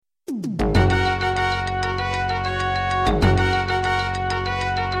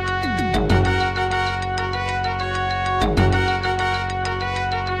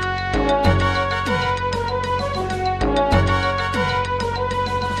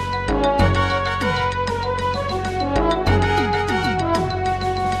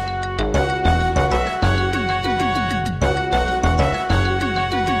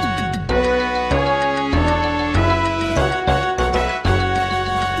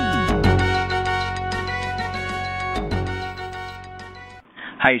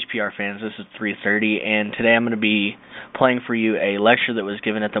Hi HPR fans, this is 330, and today I'm going to be playing for you a lecture that was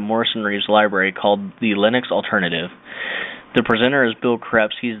given at the Morrison Reeves Library called The Linux Alternative. The presenter is Bill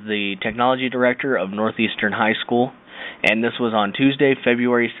Krebs. He's the Technology Director of Northeastern High School, and this was on Tuesday,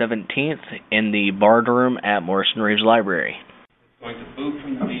 February 17th in the Bard Room at Morrison Reeves Library. Going to boot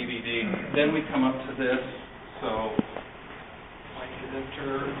from the DVD. Then we come up to this, so I hit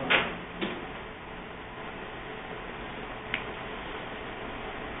enter.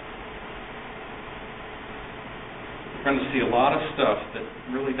 We're going to see a lot of stuff that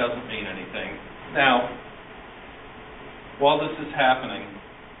really doesn't mean anything. Now, while this is happening,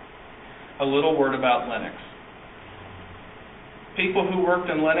 a little word about Linux. People who worked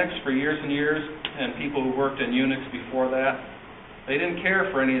in Linux for years and years, and people who worked in Unix before that, they didn't care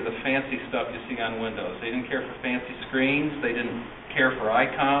for any of the fancy stuff you see on Windows. They didn't care for fancy screens. They didn't care for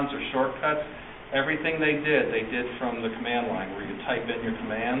icons or shortcuts. Everything they did from the command line, where you type in your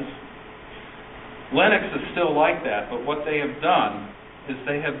commands. Linux is still like that, but what they have done is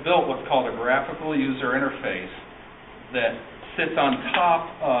they have built what's called a graphical user interface that sits on top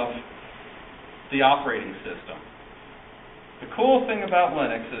of the operating system. The cool thing about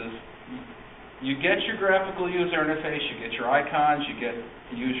Linux is you get your graphical user interface, you get your icons, you get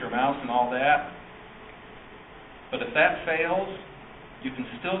to use your mouse and all that, but if that fails, you can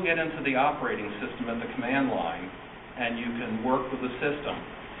still get into the operating system at the command line and you can work with the system.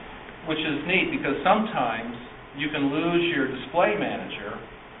 Which is neat because sometimes you can lose your display manager.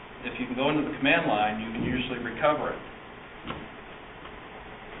 If you can go into the command line, you can usually recover it.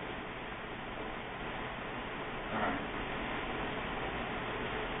 All right.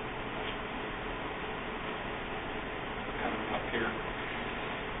 Kind of up here.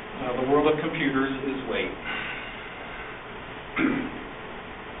 The world of computers is wait.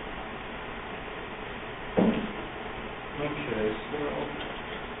 Okay, so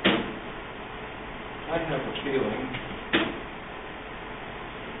I have a feeling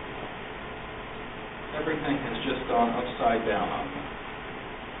everything has just gone upside down on me.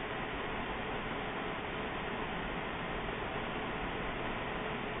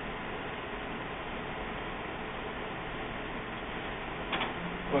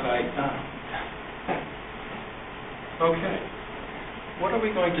 Okay, what are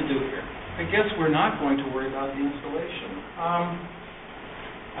we going to do here? I guess we're not going to worry about the installation.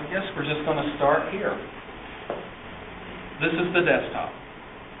 I guess we're just going to start here. This is the desktop.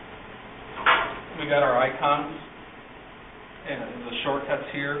 We got our icons and the shortcuts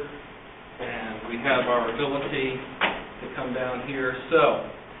here, and we have our ability to come down here. So,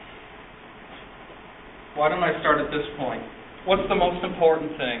 why don't I start at this point? What's the most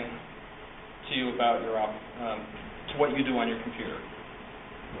important thing to you about your to what you do on your computer?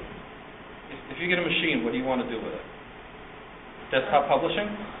 If you get a machine, what do you want to do with it? Desktop publishing?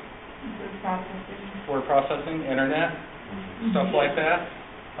 Word processing. Word processing, internet, stuff like that?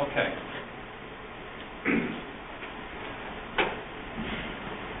 Okay.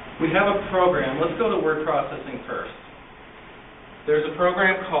 We have a program. Let's go to word processing first. There's a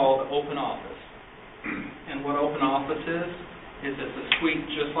program called OpenOffice. And what OpenOffice is it's a suite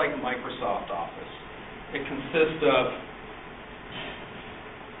just like Microsoft Office. It consists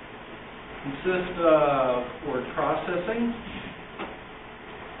of word processing,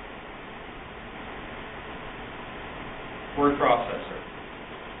 word processor.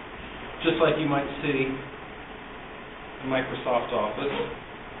 Just like you might see in Microsoft Office,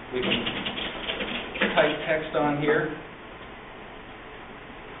 we can type text on here.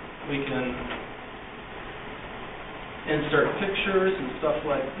 We can insert pictures and stuff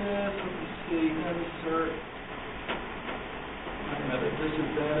like this. Let me see, insert. I have a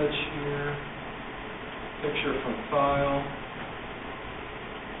disadvantage here. Picture from file.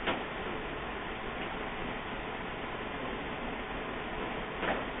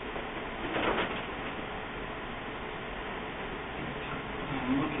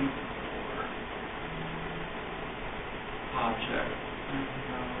 I'm looking for object. There we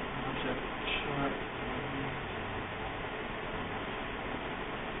go. Object chart.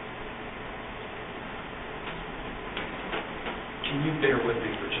 Can you bear with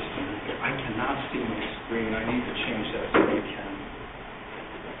me for just a minute? I cannot see my screen. I need to change that so I can.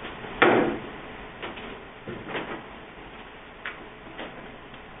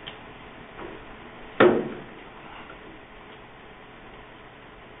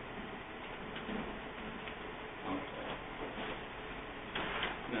 Okay.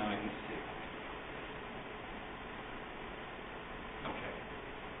 Now I can see. Okay.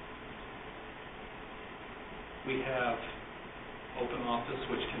 We have OpenOffice,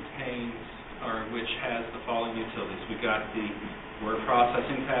 which contains which has the following utilities. We got the word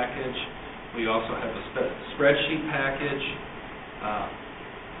processing package. We also have a spreadsheet package.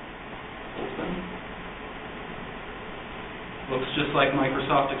 Open. Looks just like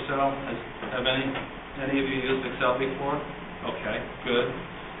Microsoft Excel. Have any of you used Excel before? Okay, good.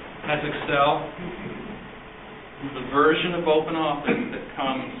 Has Excel. The version of OpenOffice that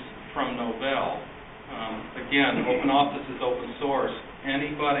comes from Novell. Again, OpenOffice is open source.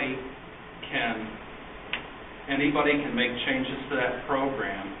 Anybody can make changes to that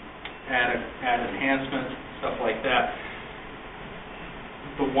program, add enhancements, stuff like that.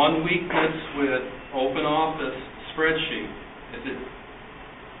 The one weakness with OpenOffice spreadsheet is it,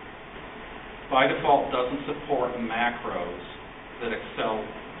 by default, doesn't support macros that Excel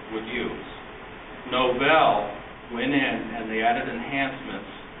would use. Novell went in and they added enhancements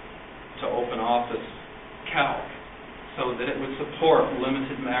to OpenOffice Calc so that it would support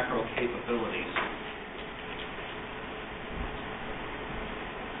limited macro capabilities.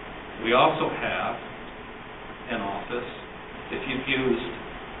 We also have in Office, if you've used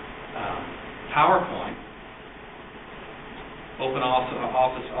PowerPoint,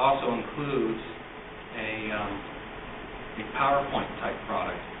 OpenOffice also includes a PowerPoint type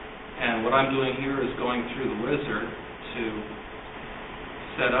product. And what I'm doing here is going through the wizard to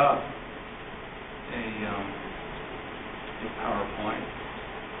set up a PowerPoint.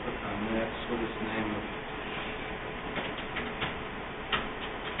 Click on next. What is the name of?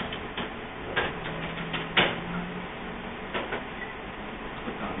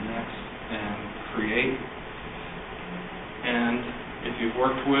 Click on next and create. And if you've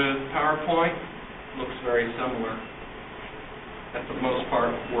worked with PowerPoint, it looks very similar. That for the most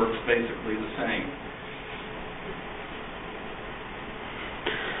part works basically the same.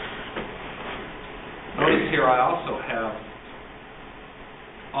 Notice here I also have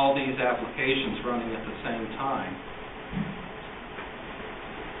all these applications running at the same time.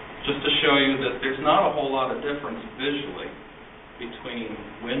 Just to show you that there's not a whole lot of difference visually between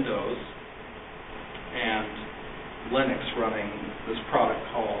Windows and Linux running this product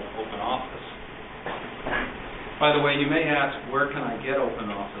called OpenOffice. By the way, you may ask, where can I get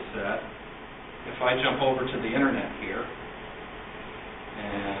OpenOffice at? If I jump over to the internet here,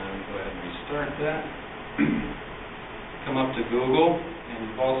 and go ahead and restart that, come up to Google, and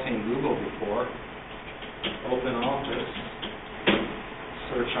you've all seen Google before, OpenOffice,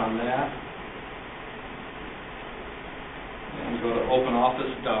 search on that, and go to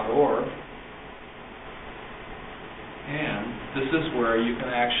openoffice.org, and this is where you can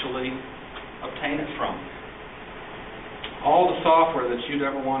actually obtain it from. All the software that you'd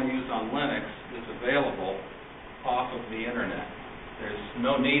ever want to use on Linux is available off of the internet. There's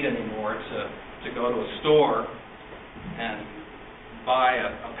no need anymore to go to a store and buy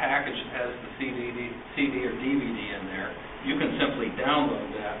a package that has the CD or DVD in there. You can simply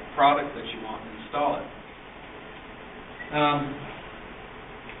download that product that you want and install it.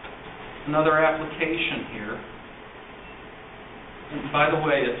 Another application here. And by the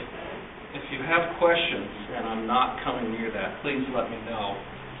way, if you have questions and I'm not coming near that, please let me know.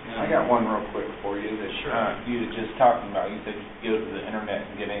 I got one real quick for you that Sure. You were just talking about. You said you could go to the internet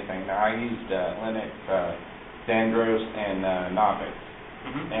and get anything. Now, I used Linux, Xandros, and Novix.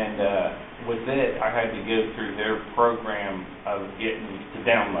 Mm-hmm. And with it, I had to go through their program of getting to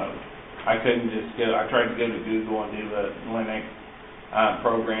download. I couldn't just go. I tried to go to Google and do the Linux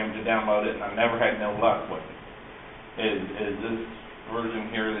program to download it, and I never had no luck with it. Is this version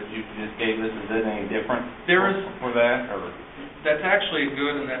here that you just gave us, is it any different for that? Or? That's actually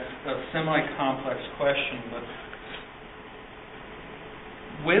good, and that's a semi-complex question, but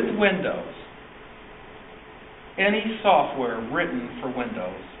with Windows, any software written for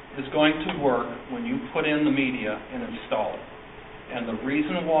Windows is going to work when you put in the media and install it. And the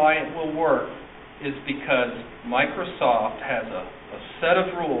reason why it will work is because Microsoft has a set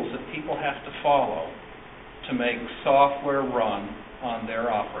of rules that people have to follow to make software run on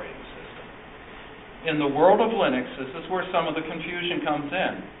their operating system. In the world of Linux, this is where some of the confusion comes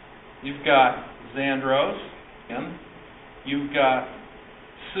in. You've got Xandros, you've got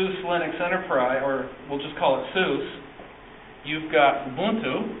SUSE Linux Enterprise, or we'll just call it SUSE. You've got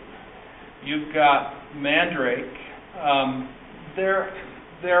Ubuntu. You've got Mandrake.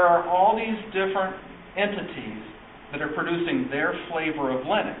 There are all these different entities that are producing their flavor of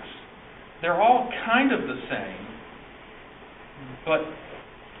Linux. They're all kind of the same, but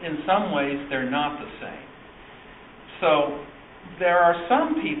in some ways they're not the same. So there are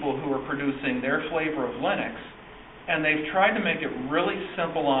some people who are producing their flavor of Linux, and they've tried to make it really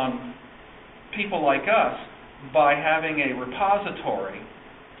simple on people like us by having a repository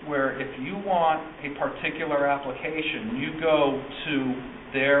where if you want a particular application, you go to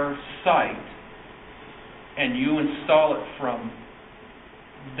their site and you install it from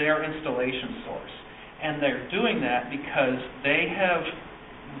their installation source. And they're doing that because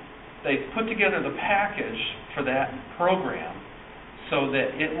they've put together the package for that program so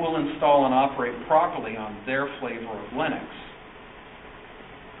that it will install and operate properly on their flavor of Linux.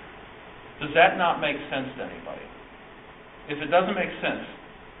 Does that not make sense to anybody? If it doesn't make sense,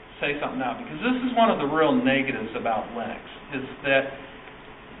 say something now, because this is one of the real negatives about Linux, is that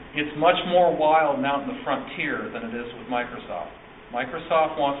it's much more wild and out in the frontier than it is with Microsoft.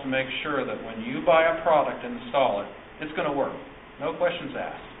 Microsoft wants to make sure that when you buy a product and install it, it's going to work. No questions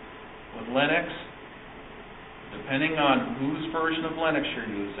asked. With Linux, depending on whose version of Linux you're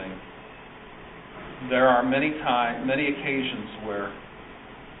using, there are many occasions where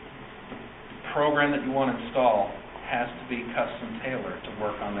the program that you want to install has to be custom tailored to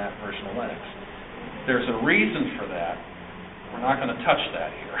work on that version of Linux. There's a reason for that. We're not going to touch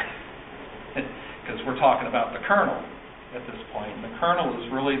that here because we're talking about the kernel at this point. And the kernel is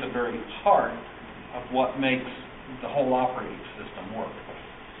really the very heart of what makes the whole operating system work.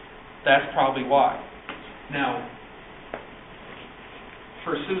 That's probably why. Now,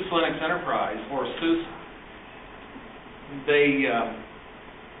 for SUSE Linux Enterprise, or SUSE,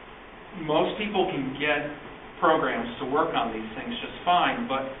 most people can get programs to work on these things just fine,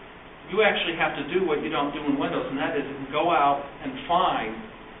 but you actually have to do what you don't do in Windows, and that is go out and find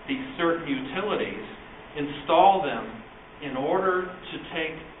these certain utilities, install them in order to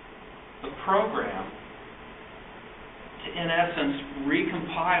take the program to, in essence,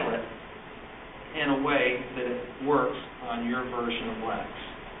 recompile it in a way that it works on your version of Linux.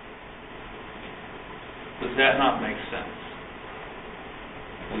 Does that not make sense?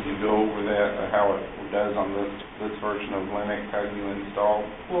 Would you go over that, how it does on this version of Linux, how you install?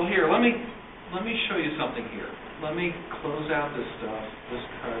 Well, here, let me show you something here. Let me close out this stuff,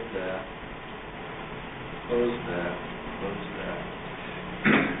 discard that, close that, close that.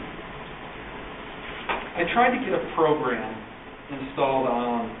 I tried to get a program installed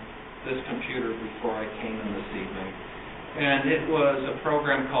on this computer before I came in this evening, and it was a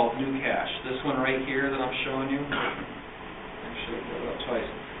program called New Cache. This one right here that I'm showing you. Actually, go up twice.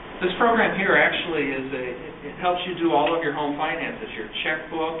 This program here actually it helps you do all of your home finances, your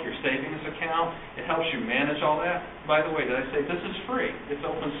checkbook, your savings account. It helps you manage all that. By the way, did I say this is free? It's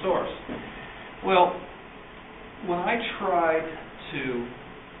open source. Well, when I tried to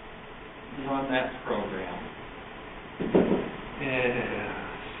run that program,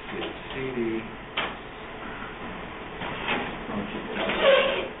 CD.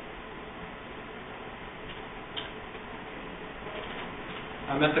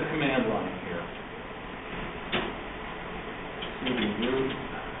 I'm at the command line here. CD root,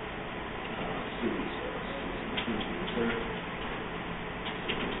 CD source, CD user,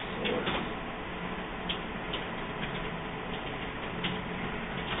 CD source.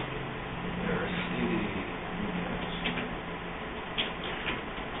 There's CD.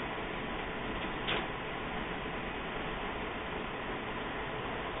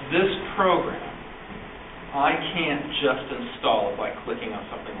 This program, I can't just install it by clicking on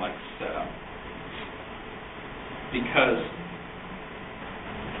something like Setup, because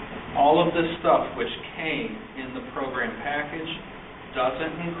all of this stuff which came in the program package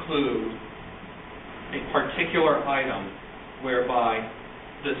doesn't include a particular item whereby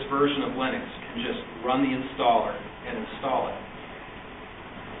this version of Linux can just run the installer and install it.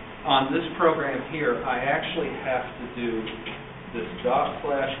 On this program here, I actually have to do this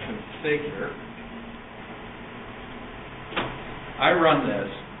 /configure. I run this.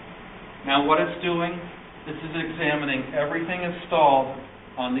 Now what it's doing, this is examining everything installed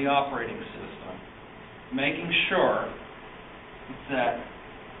on the operating system, making sure that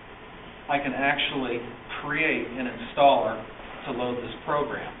I can actually create an installer to load this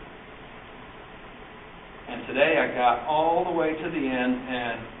program. And today I got all the way to the end,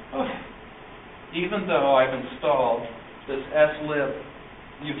 and even though I've installed this slib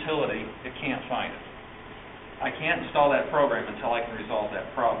utility, it can't find it. I can't install that program until I can resolve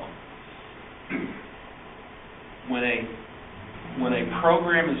that problem. When a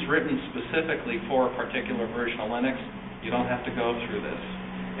program is written specifically for a particular version of Linux, you don't have to go through this.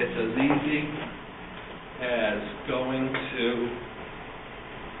 It's as easy as going to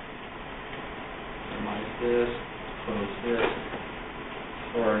minimize this, close this.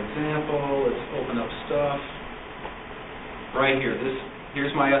 For example, let's open up stuff. Right here,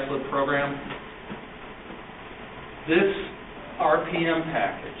 here's my slib program. This RPM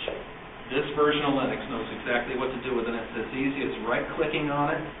package This version of Linux knows exactly what to do with it. It's as easy as right-clicking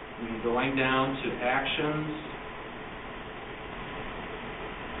on it and going down to Actions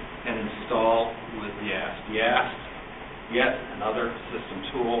and Install with YAST. YAST, yet another system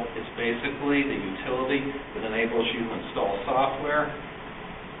tool. It's basically the utility that enables you to install software.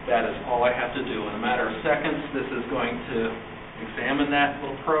 That is all I have to do. In a matter of seconds, this is going to examine that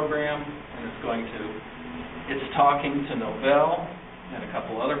little program, and it's talking to Novell and a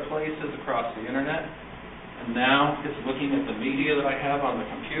couple other places across the internet. And now it's looking at the media that I have on the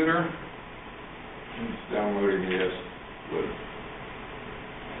computer. It's downloading yes. Good.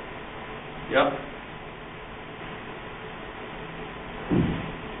 Yep.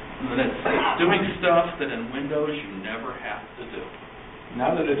 And then it's doing stuff that in Windows you never have to do.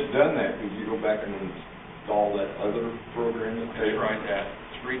 Now that it's done that, could you go back and install that other program? I tried that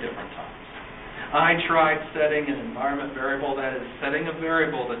 3 different times. I tried setting an environment variable, that is setting a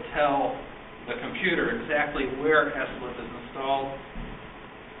variable to tell the computer exactly where SLib is installed.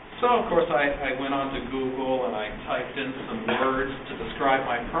 So, of course, I went on to Google and I typed in some words to describe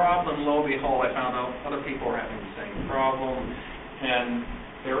my problem. Lo and behold, I found out other people were having the same problem.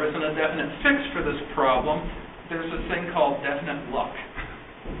 And there isn't a definite fix for this problem. There's this thing called definite luck.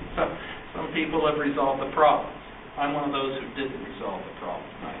 So, some people have resolved the problem. I'm one of those who didn't resolve the problem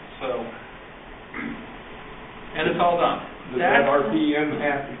tonight. So, and it's all done. Does that RPM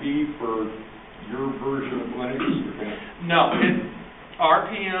have to be for your version of Linux? No.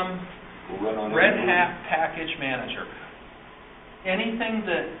 RPM, run on Red Hat Package Manager. Anything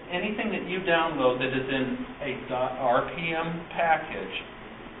that you download that is in a .rpm package,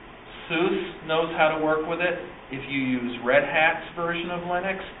 SUSE knows how to work with it. If you use Red Hat's version of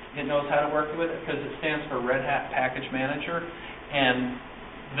Linux, it knows how to work with it because it stands for Red Hat Package Manager. And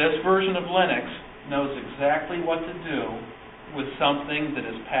this version of Linux knows exactly what to do with something that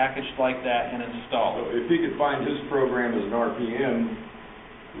is packaged like that and installed. So if he could find his program as an RPM,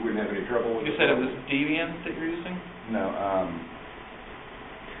 he wouldn't have any trouble with it. You said it was Debian that you're using? No,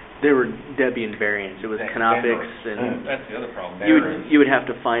 They were Debian variants. It was Canopix, and That's the other problem. you would have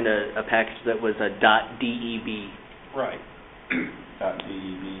to find a package that was a .deb. Right.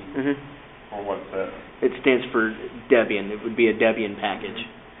 .deb, Mm-hmm. or what's that? It stands for Debian. It would be a Debian package.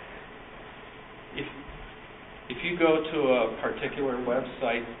 If you go to a particular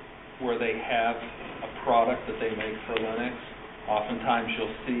website where they have a product that they make for Linux, oftentimes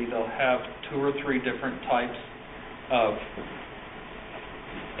you'll see they'll have 2 or 3 different types of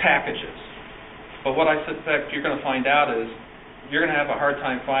packages. But what I suspect you're going to find out is you're going to have a hard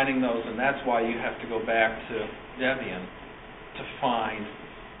time finding those, and that's why you have to go back to Debian to find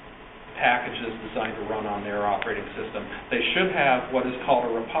packages designed to run on their operating system. They should have what is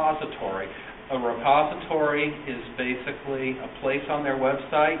called a repository. A repository is basically a place on their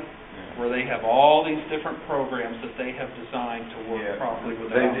website where they have all these different programs that they have designed to work properly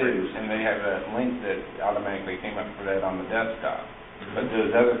with their operating system. And they have a link that automatically came up for that on the desktop. But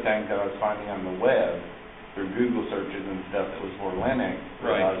there's other things that I was finding on the web through Google searches and stuff that was for Linux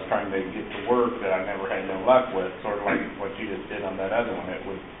that I was trying to get to work that I never had no luck with, sort of like what you just did on that other one. It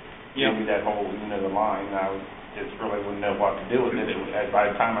would give me that whole the line, and I just really wouldn't know what to do with it. By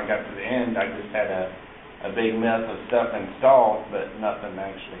the time I got to the end, I just had a big mess of stuff installed, but nothing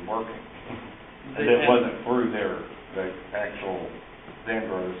actually working. And it wasn't through the actual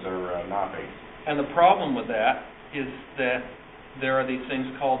Zendros or Navi. And the problem with that is that there are these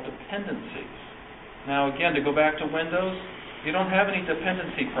things called dependencies. Now again, to go back to Windows, you don't have any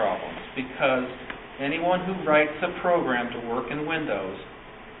dependency problems because anyone who writes a program to work in Windows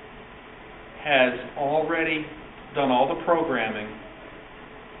has already done all the programming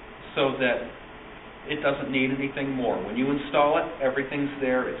so that it doesn't need anything more. When you install it, everything's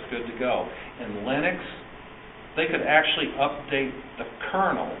there, it's good to go. In Linux, they could actually update the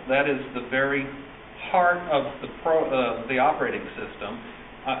kernel. That is the very heart of the operating system.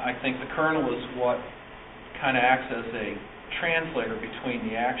 I think the kernel is what kind of acts as a translator between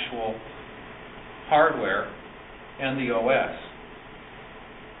the actual hardware and the OS.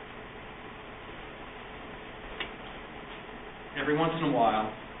 Every once in a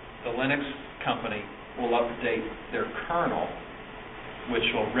while, the Linux company will update their kernel, which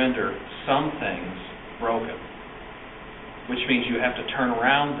will render some things broken, which means you have to turn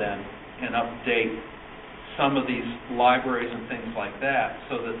around then and update some of these libraries and things like that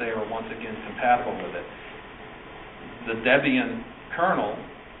so that they are once again compatible with it. The Debian kernel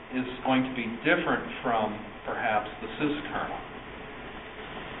is going to be different from perhaps the SUSE kernel.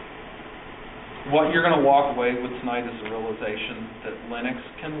 What you're going to walk away with tonight is a realization that Linux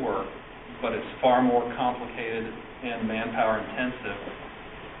can work, but it's far more complicated and manpower intensive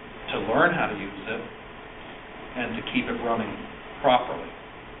to to learn how to use it and to keep it running properly.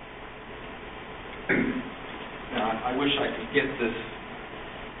 Now, I wish I could get this.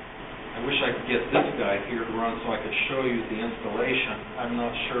 I wish I could get this guy here to run so I could show you the installation. I'm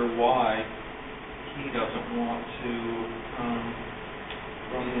not sure why he doesn't want to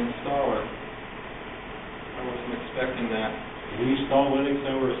run the installer. I wasn't expecting that. Can you install Linux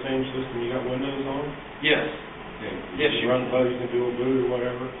over the same system you got Windows on? Yes. Okay. Yes, You can run both, you can dual boot or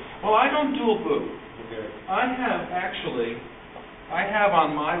whatever? Well, I don't dual boot. Okay. I have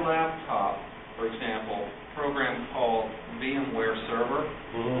on my laptop, for example, a program called VMware Server.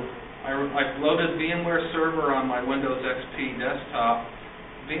 Mm-hmm. I've loaded VMware Server on my Windows XP desktop.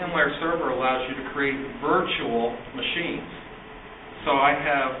 VMware Server allows you to create virtual machines. So I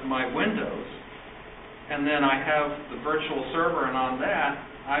have my Windows, and then I have the virtual server, and on that,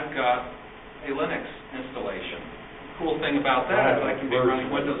 I've got a Linux installation. Cool thing about that is I can be running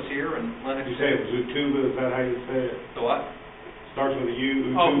Windows here and Linux. You say it was Ubuntu, is that how you say it? The what? Starts with a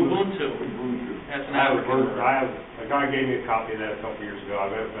U, Ubuntu. Oh, Ubuntu. That's an African word. A guy gave me a copy of that a couple years ago. I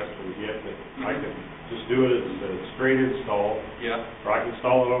haven't messed with it yet, but I can just do it as a straight install. Yeah. Or I can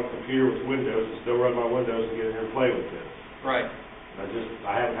install it on a computer with Windows and still run my Windows and get in here and play with it. Right.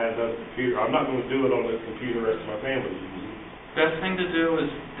 I haven't had another computer. I'm not going to do it on this computer the rest of my family uses it. Best thing to do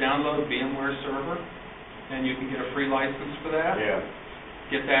is download VMware Server, and you can get a free license for that. Yeah.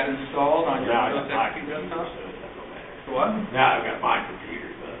 Get that installed on your Now I Windows got my XP computer, desktop. so it doesn't matter. What? Now I've got my computer,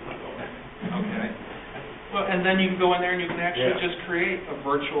 so it's not going to matter. Okay. Well, and then you can go in there and you can actually Yeah. just create a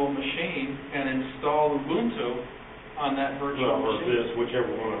virtual machine and install Ubuntu on that virtual Well, or machine. this,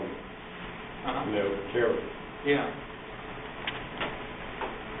 whichever one of them, whichever. Yeah.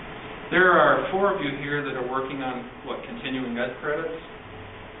 There are 4 of you here that are working on, continuing ed credits?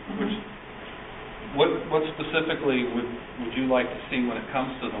 What specifically would you like to see when it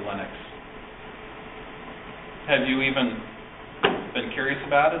comes to the Linux? Have you even been curious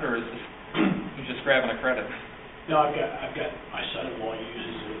about it, or is this you just grabbing a credit? No, I've got my son-in-law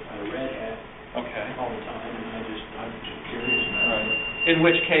uses a Red Hat Okay. all the time, and I'm just curious about it. In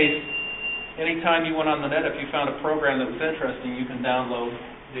which case, anytime you went on the net, if you found a program that was interesting, you can download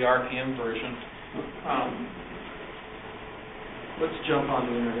the RPM version. Let's jump on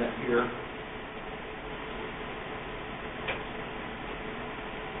the internet here.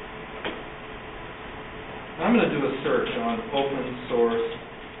 I'm going to do a search on open source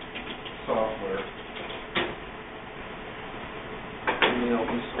software. I mean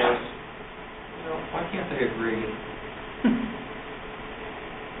open source. Why can't they agree?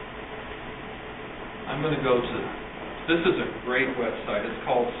 I'm going to go to, this is a great website. It's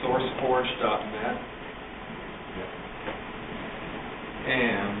called sourceforge.net.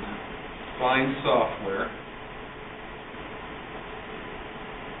 And find software.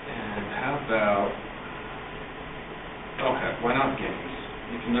 And how about, okay, why not games?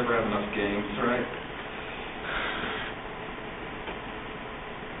 You can never have enough games, right?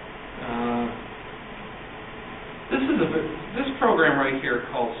 This program right here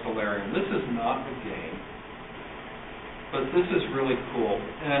called Stellarium. This is not a game, but this is really cool.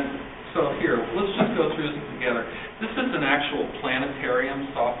 And so here, let's just go through this together. This is an actual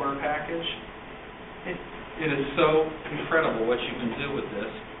planetarium software package. It is so incredible what you can do with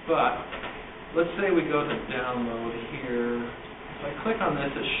this. But let's say we go to download here. If I click on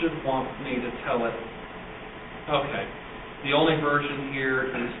this, it should want me to tell it, okay, the only version here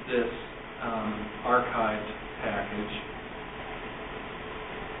is this archived package.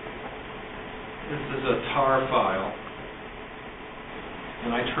 This is a tar file.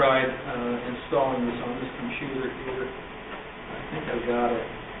 And I tried installing this on this computer here. I think I've got it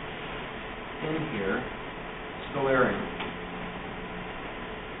in here. Stellarium.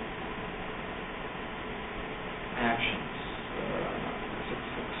 Actions.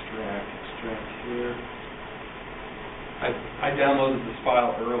 Extract here. I downloaded this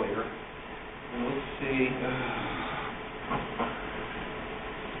file earlier. And let's see.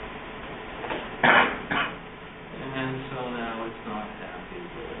 And so now it's not happy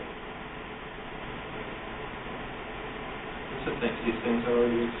with it. It thinks these things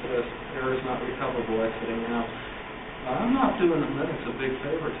already exist. Error is not recoverable, exiting now. I'm not doing Linux a big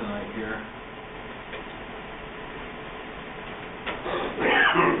favor tonight here.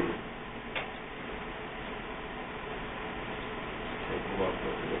 Take a look.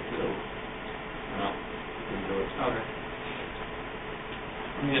 What did it do? No, it didn't do it. Okay.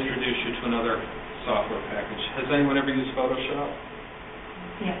 Let me introduce you to another software package. Has anyone ever used Photoshop?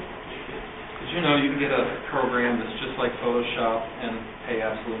 Yes. Did you know you can get a program that's just like Photoshop and pay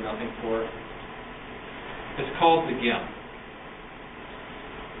absolutely nothing for it? It's called the GIMP.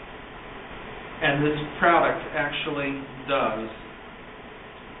 And this product actually does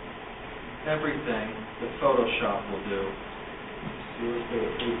everything that Photoshop will do. So let's go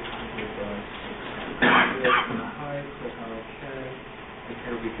with 800 by 600 and the height, click on OK, and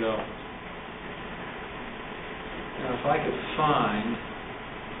here we go. Now if I could find,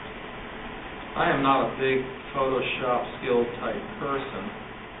 I am not a big Photoshop skilled type person,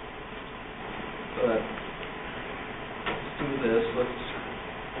 but let's do this. Let's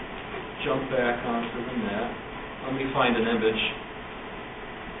jump back onto the net. Let me find an image.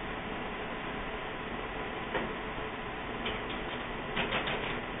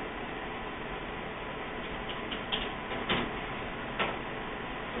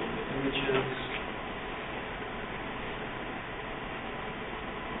 Images.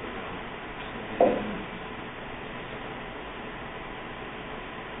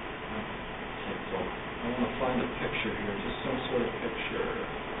 I want to find a picture here, just some sort of picture.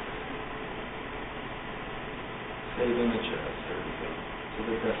 Save images, there we go. To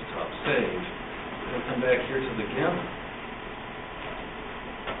the desktop, save. I'll come back here to the GIMP.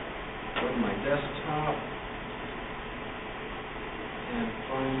 Go to my desktop. And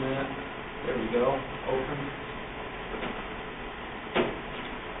find that. There we go. Open.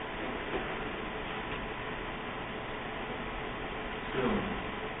 Zoom.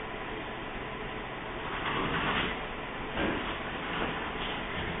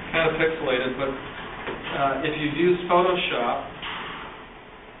 Kind of pixelated, but if you've used Photoshop,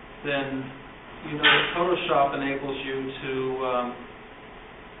 then you know that Photoshop enables you to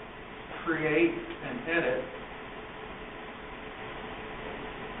create and edit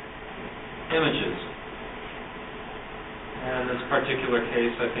images. And in this particular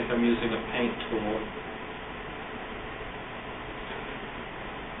case, I think I'm using a paint tool.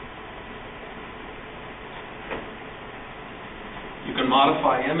 You can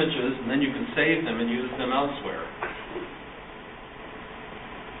modify images, and then you can save them and use them elsewhere.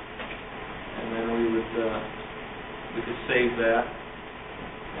 And then we could save that,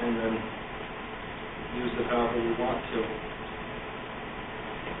 and then use it however we want to.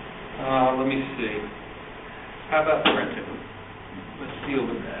 Let me see. How about printing? Let's deal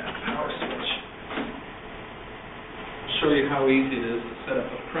with that. Power switch. I'll show you how easy it is to set up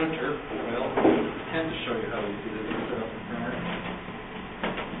a printer. Well, I tend to show you how easy it is to set up a printer.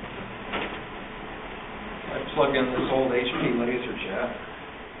 I plug in this old HP LaserJet.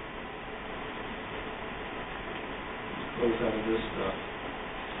 Close out of this stuff.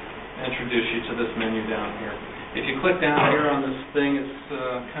 Introduce you to this menu down here. If you click down here on this thing, it's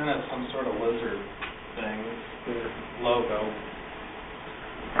kind of some sort of lizard thing. It's their logo.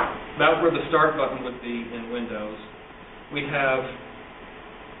 About where the start button would be in Windows, we have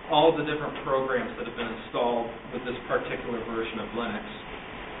all the different programs that have been installed with this particular version of Linux.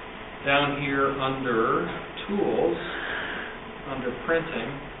 Down here under Tools, under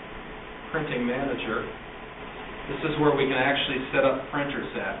Printing Manager, this is where we can actually set up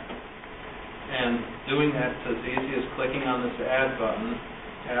printers at. And doing that is as easy as clicking on this Add button,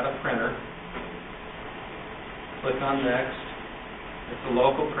 add a printer, click on Next. It's a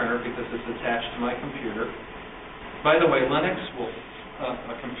local printer because it's attached to my computer. By the way, Linux will,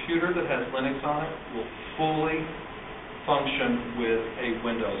 a computer that has Linux on it will fully function with a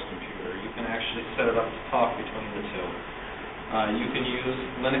Windows computer. You can actually set it up to talk between the two. You can use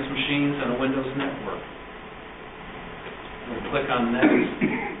Linux machines and a Windows network. I'm going to click on Next.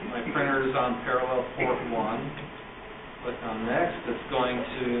 My printer is on parallel port 1. Click on Next. It's going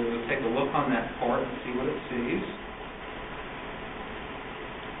to take a look on that port and see what it sees.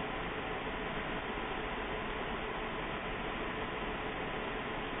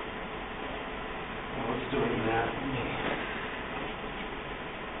 While it's doing that,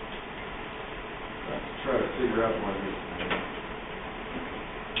 let's try to figure out why this thing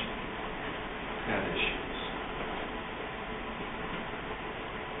had issues.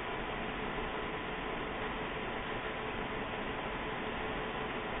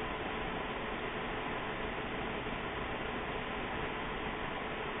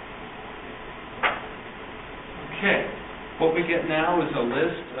 Okay, what we get now is a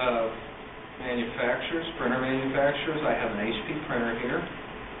list of manufacturers, printer manufacturers. I have an HP printer here.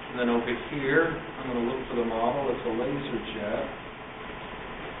 And then over here, I'm going to look for the model. It's a LaserJet.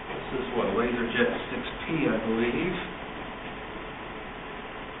 This is what, a LaserJet 6P, I believe.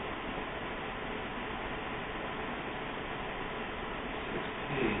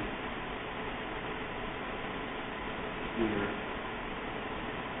 Here.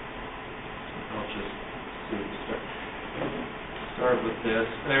 I'll just start with this.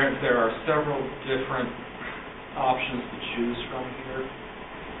 There are several different options to choose from here.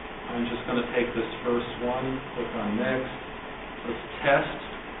 I'm just going to take this first one, click on next. Let's test.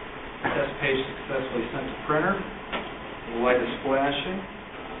 Test page successfully sent to printer. The light is flashing.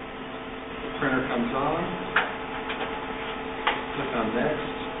 The printer comes on. Click on next.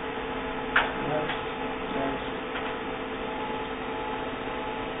 Next. Next.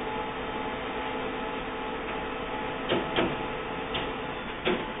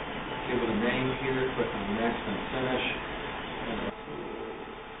 Give it a name here. Click on next and finish.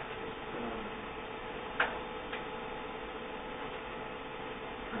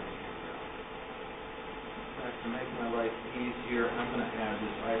 To make my life easier, I'm going to add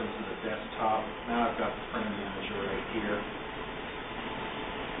this item to the desktop. Now I've got the printer manager right here.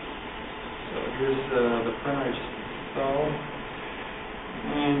 So here's the printer I just installed.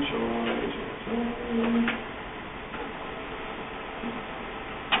 Enjoy.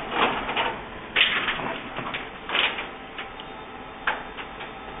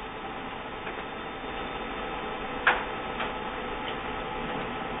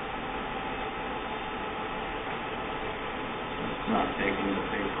 Not taking the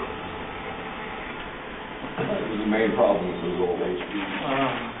paper. That was the main problem with those old HP.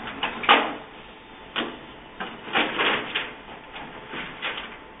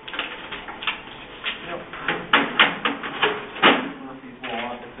 Yep. Murphy's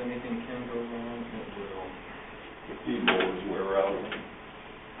Law, if anything can go wrong, it will. The keyboards wear out.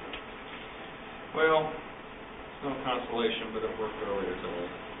 Well, it's no consolation, but it worked earlier today.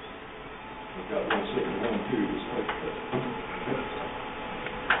 I've got one sitting at home too, just like that.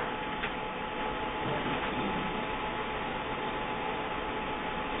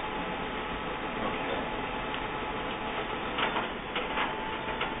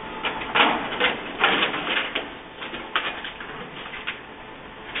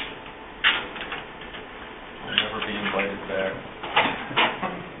 I'll never be invited back.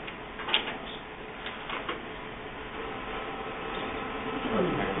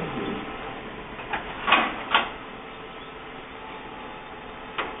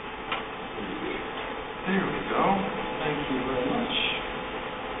 There we go. Thank you very much.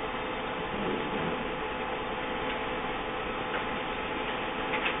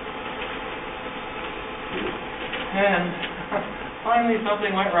 And finally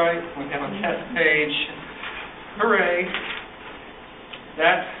something went right. We got a test page. Hooray.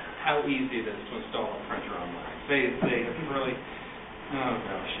 That's how easy it is to install a printer online. They have really, oh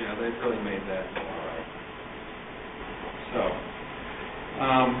gosh, yeah, they've really made that all right. So,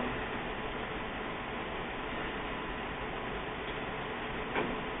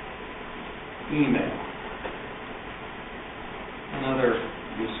 email. Another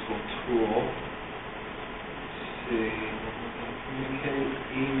useful tool. Let's see. Communicate,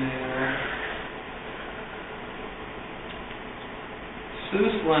 email.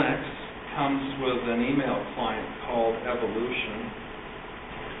 SUSE Linux comes with an email client called Evolution.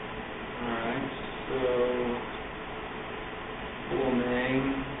 Alright, so full name.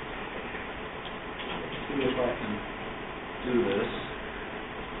 Let's see if I can do this.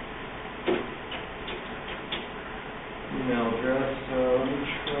 Email address, so let me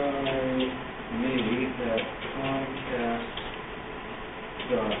try me at Comcast.net.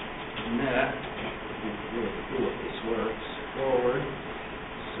 It's really cool if this works. Forward,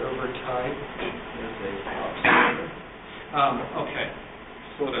 server type, there's a pop server. Okay,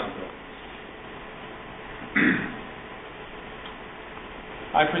 slow down, Bill.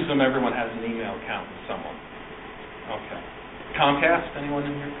 I presume everyone has an email account with someone. Okay. Comcast, anyone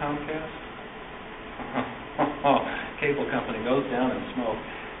in here Comcast? Cable company goes down in smoke.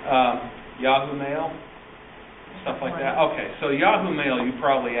 Yahoo Mail, stuff like that. Okay, so Yahoo Mail you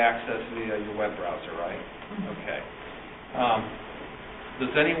probably access via your web browser, right? Okay.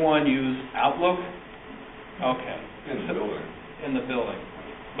 Does anyone use Outlook? Okay. In the building. In the building.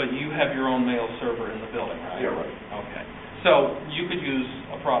 But you have your own mail server in the building, right? Yeah, right. Okay. So you could use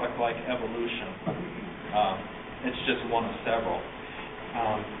a product like Evolution. It's just one of several.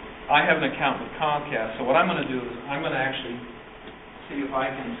 I have an account with Comcast, so what I'm going to do is I'm going to actually see if I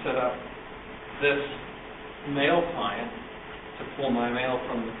can set up this mail client to pull my mail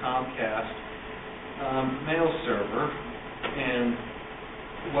from the Comcast mail server. And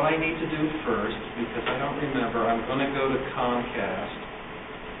what I need to do first, because I don't remember, I'm going to go to Comcast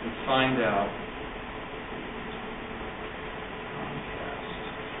and find out. Comcast.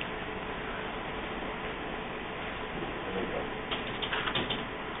 There we go.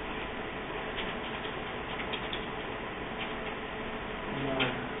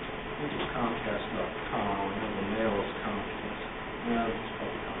 This is Comcast.com. The mail is Comcast. No, it's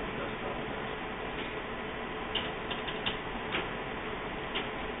probably Comcast.net.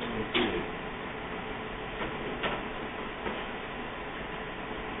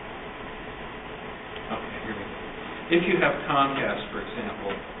 if you have Comcast, for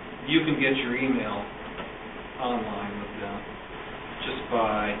example, you can get your email online with them just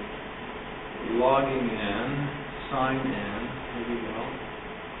by logging in, sign in, here we go.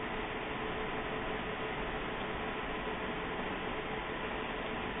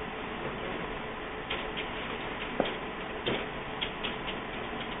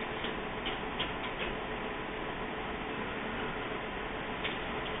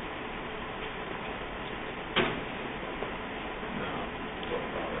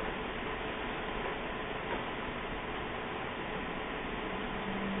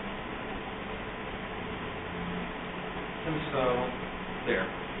 And so, there.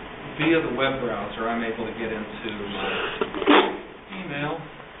 Via the web browser, I'm able to get into my email,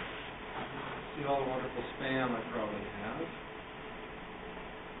 see all the wonderful spam I probably have.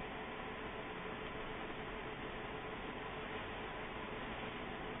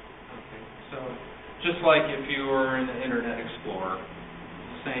 Okay, so just like if you were in the Internet Explorer,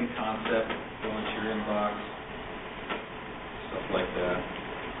 same concept, go into your inbox, stuff like that.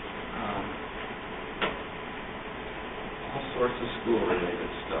 All sorts of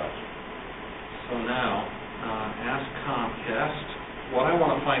school-related stuff. So now, ask Comcast. What I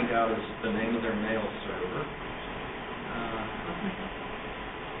want to find out is the name of their mail server.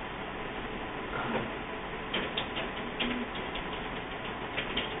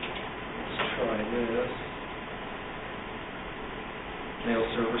 Let's try this. Mail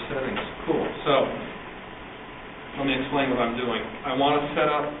server settings. Cool. So, let me explain what I'm doing. I want to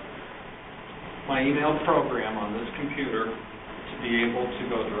set up my email program on this computer to be able to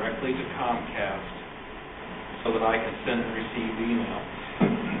go directly to Comcast so that I can send and receive email.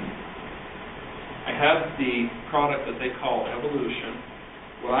 I have the product that they call Evolution.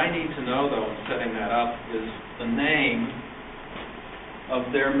 What I need to know, though, in setting that up is the name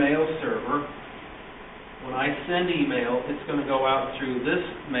of their mail server. When I send email, it's going to go out through this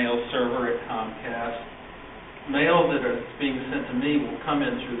mail server at Comcast. Mail that is being sent to me will come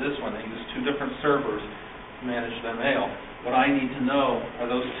in through this one. They use two different servers to manage their mail. What I need to know are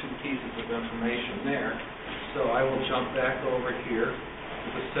those two pieces of information there. So I will jump back over here to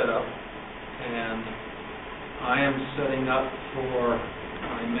the setup, and I am setting up for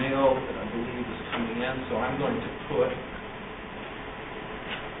my mail that I believe is coming in. So I'm going to put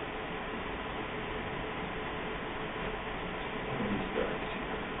these guys here.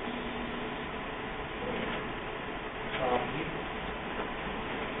 Copy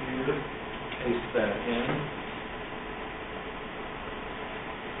here, paste that in,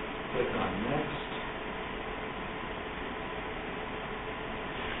 click on next.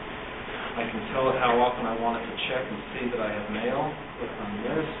 I can tell it how often I want it to check and see that I have mail. Click on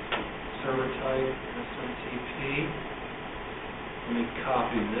this, server type, SMTP. Let me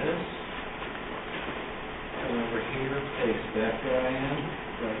copy this, come over here, paste that guy in,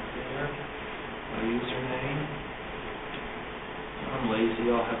 right there, my username. I'm lazy,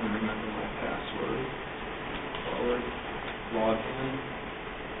 I'll have to remember my password. Forward, log in,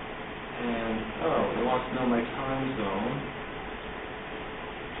 and it wants to know my time zone.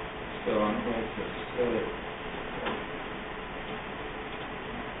 So I'm going to set it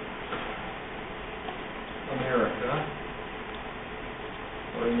America,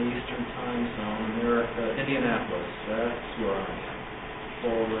 or in the Eastern Time Zone, America, Indianapolis. That's where I am.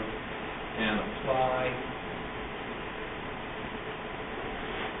 Forward and apply.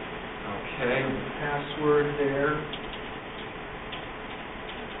 Okay, password there.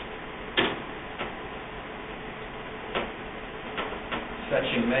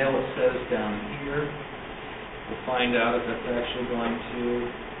 Fetching mail, it says down here. We'll find out if that's actually going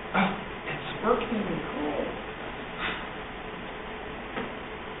to... Oh, it's working, cool.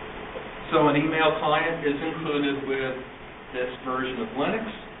 So an email client is included with this version of Linux,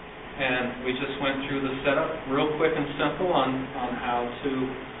 and we just went through the setup real quick and simple on how to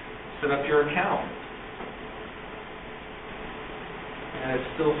set up your account. And it's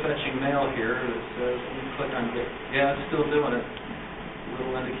still fetching mail here. It says, let me click on get. Yeah, it's still doing it.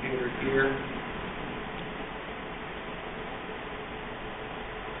 Little indicator here.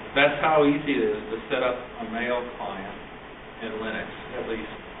 That's how easy it is to set up a mail client in Linux, at least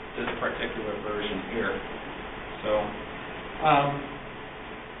this particular version here. So,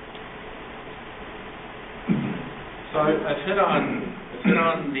 I've hit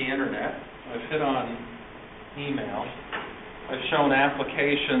on the internet. I've hit on email. I've shown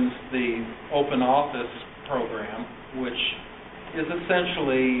applications, the Open Office program, which is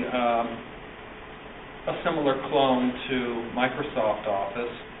essentially a similar clone to Microsoft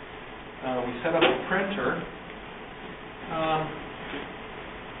Office. We set up a printer.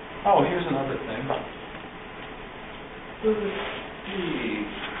 Here's another thing. Handiest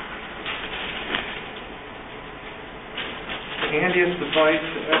device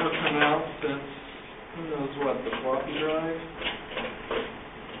to ever come out since, who knows what, the floppy drive?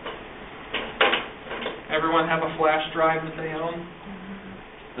 Everyone have a flash drive that they own?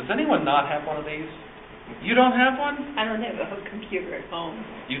 Does anyone not have one of these? You don't have one? I don't have a home computer at home.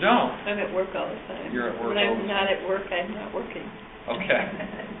 You don't? I'm at work all the time. You're at work When all I'm the not at work, I'm not working. Okay.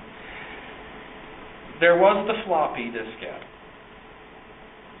 There was the floppy diskette,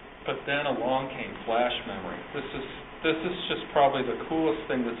 but then along came flash memory. This is just probably the coolest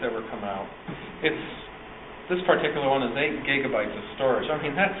thing that's ever come out. This particular one is 8 gigabytes of storage. I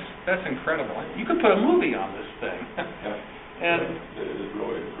mean, that's incredible. You could put a movie on this thing. And it is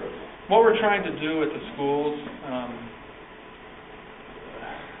really incredible. what we're trying to do at the schools,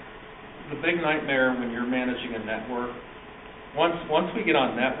 the big nightmare when you're managing a network, once we get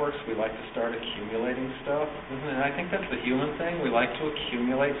on networks, we like to start accumulating stuff. And I think that's the human thing. We like to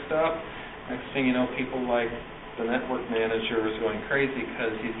accumulate stuff. Next thing you know, people like the network manager is going crazy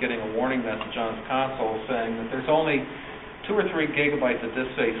because he's getting a warning message on his console saying that there's only 2 or 3 gigabytes of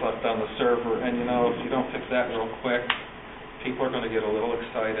disk space left on the server, and if you don't fix that real quick, people are going to get a little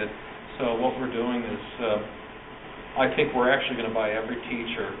excited. So what we're doing is, I think we're actually going to buy every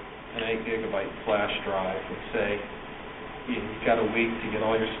teacher an 8 gigabyte flash drive and say, you've got a week to get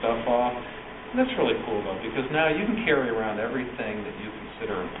all your stuff off. And that's really cool, though, because now you can carry around everything that you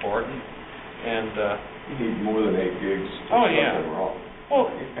consider important. And you need more than 8 gigs. Oh, yeah. Wrong.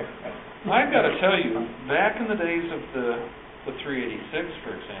 Well, I've got to tell you, back in the days of the 386,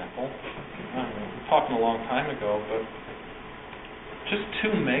 for example, I'm talking a long time ago, but just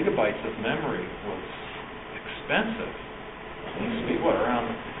 2 megabytes of memory was expensive. It used to be, around...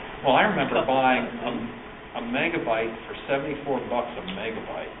 Well, I remember buying a megabyte for $74 a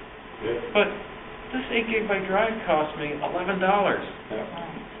megabyte. Yeah. But this 8 gigabyte drive cost me $11.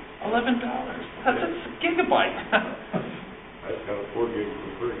 Yeah. $11. That's a gigabyte. I've got a 4 gig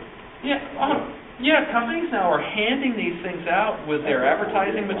for free. Yeah, companies now are handing these things out with their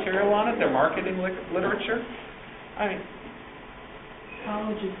advertising material on it, their marketing literature. I mean,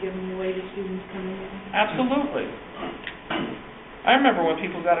 College is giving away to students coming in. absolutely. I remember when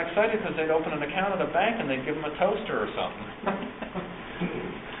people got excited because they'd open an account at a bank and they'd give them a toaster or something.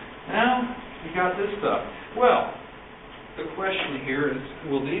 Now, you got this stuff. Well, the question here is,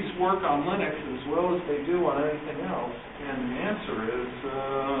 will these work on Linux as well as they do on anything else? And the answer is,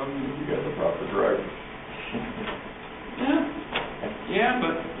 You got the proper driver. yeah,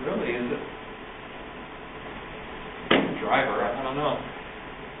 but really, is it? Driver, I don't know.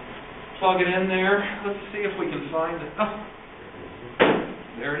 Plug it in there. Let's see if we can find it. Oh,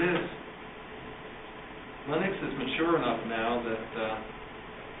 there it is. Linux is mature enough now that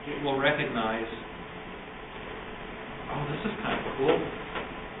it will recognize. Oh, this is kind of cool.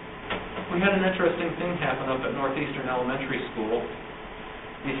 We had an interesting thing happen up at Northeastern Elementary School.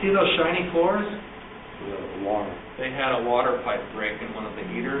 You see those shiny floors? The water. They had a water pipe break in one of the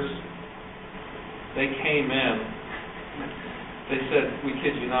heaters. They came in. They said, we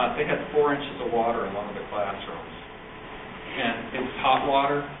kid you not, they had 4 inches of water in one of the classrooms. And it was hot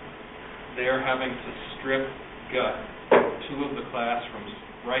water. They're having to gut 2 of the classrooms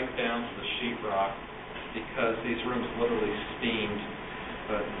right down to the sheetrock, because these rooms literally steamed.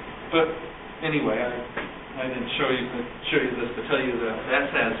 But anyway, I didn't show you this to tell you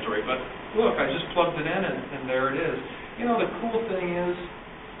that sad story. But look, I just plugged it in, and there it is. The cool thing is,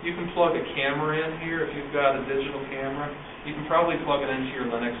 you can plug a camera in here if you've got a digital camera. You can probably plug it into your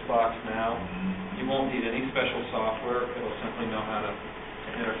Linux box now. You won't need any special software. It'll simply know how to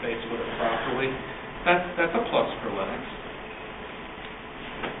interface with it properly. That's a plus for Linux.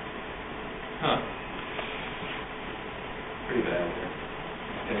 Huh. Pretty bad there.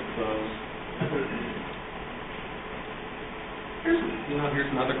 Okay, close.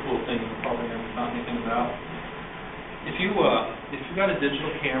 Here's another cool thing you probably never thought anything about. If you got a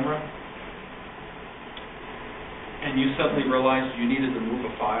digital camera and you suddenly realized you needed to move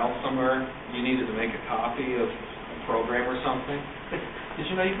a file somewhere, you needed to make a copy of a program or something, did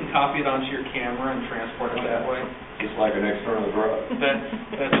you know you can copy it onto your camera and transport it that way? Just like an external drive.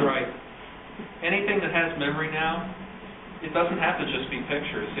 That's right. Anything that has memory now, it doesn't have to just be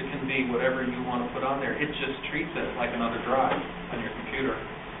pictures. It can be whatever you want to put on there. It just treats it like another drive on your computer.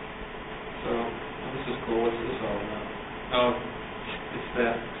 So, this is cool. What's this all about? Oh, it's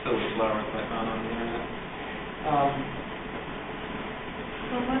that silver flower that I found on the internet.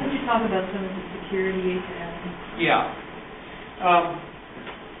 Well, why don't you talk about some of the security add-ons? Yeah.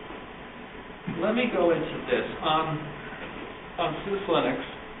 Let me go into this. On SysLinux,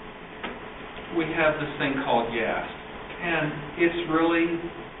 we have this thing called YAST. And it's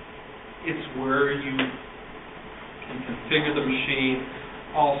where you can configure the machine,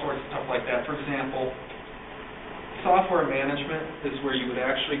 all sorts of stuff like that. For example, software management is where you would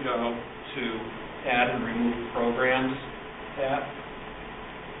actually go to add and remove programs at.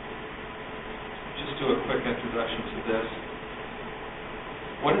 Just do a quick introduction to this.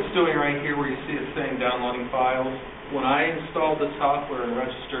 What it's doing right here, where you see it saying downloading files, when I installed the software and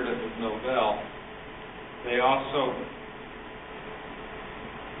registered it with Novell, they also,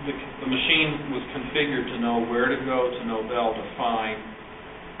 the machine was configured to know where to go to Novell to find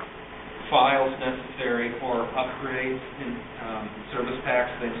files necessary for upgrades in service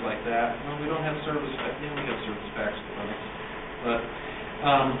packs, things like that. Well, we don't have service packs. Yeah, we have service packs for Linux. But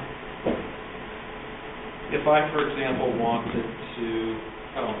if I, for example, wanted to,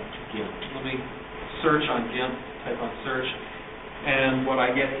 GIMP. Let me search on GIMP, type on search, and what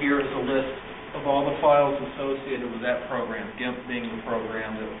I get here is a list of all the files associated with that program, GIMP being the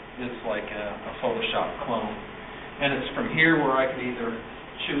program that is like a Photoshop clone. And it's from here where I can either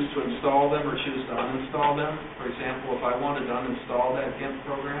choose to install them or choose to uninstall them. For example, if I wanted to uninstall that GIMP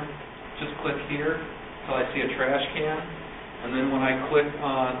program, just click here until I see a trash can, and then when I click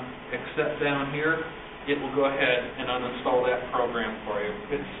on accept down here, it will go ahead and uninstall that program for you.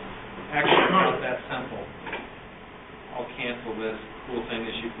 It's actually not that simple. I'll cancel this. Cool thing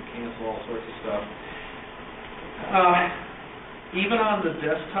is you can cancel all sorts of stuff. Even on the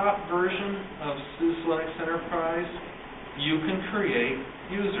desktop version of SUSE Linux Enterprise, you can create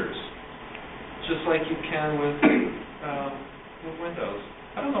users, just like you can with Windows.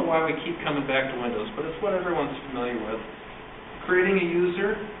 I don't know why we keep coming back to Windows, but it's what everyone's familiar with. Creating a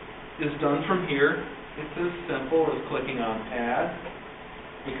user is done from here. It's as simple as clicking on Add.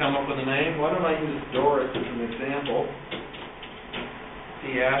 We come up with a name. Why don't I use Doris as an example?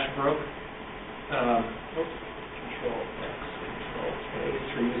 D. Ashbrook. Control X, Control space.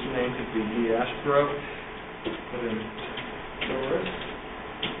 Her username could be D. Ashbrook. Put in Doris.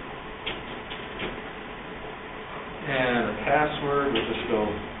 And a password, we'll just go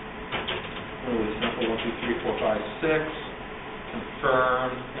really simple, 1, 2, 3, 4, 5, 6.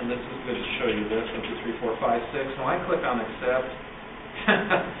 Confirm, and this is good to show you this, 1, 2, 3, 4, 5, 6. When I click on accept,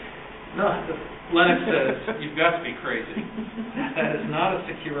 no, Linux says, you've got to be crazy. That is not a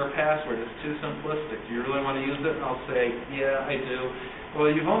secure password. It's too simplistic. Do you really want to use it? I'll say, yeah, I do. Well,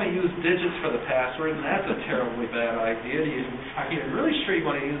 you've only used digits for the password, and that's a terribly bad idea. Are you really sure you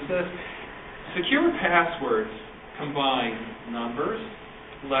want to use this? Secure passwords combine numbers,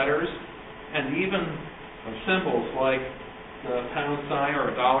 letters, and even symbols like the pound sign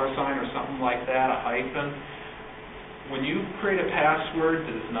or a dollar sign or something like that, a hyphen. When you create a password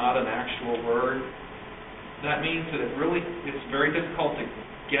that is not an actual word, that means that it's very difficult to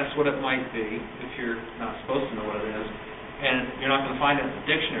guess what it might be if you're not supposed to know what it is, and you're not going to find it in the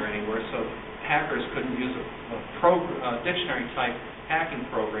dictionary anywhere, so hackers couldn't use a dictionary-type hacking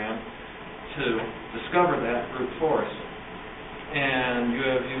program to discover that brute force. And you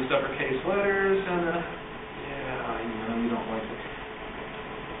have used uppercase letters, and you don't like it.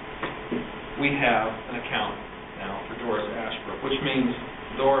 We have an account now for Doris Ashbrook, which means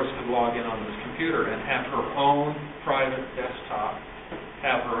Doris could log in on this computer and have her own private desktop,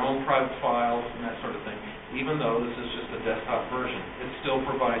 have her own private files, and that sort of thing. Even though this is just a desktop version, it still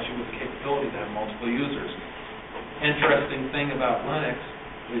provides you with the capability to have multiple users. Interesting thing about Linux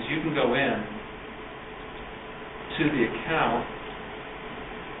is you can go in to the account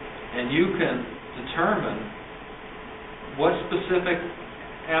and you can determine what specific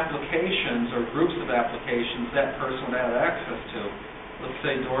applications or groups of applications that person would have access to. Let's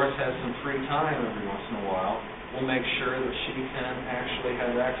say Doris has some free time every once in a while. We'll make sure that she can actually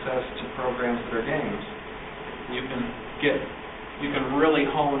have access to programs that are games. You can really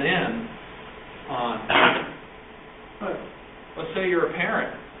hone in on, let's say you're a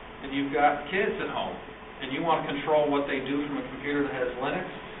parent and you've got kids at home and you want to control what they do from a computer that has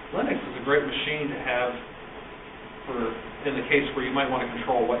Linux. Linux is a great machine to have in the case where you might want to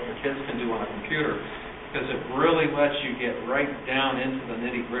control what your kids can do on a computer, because it really lets you get right down into the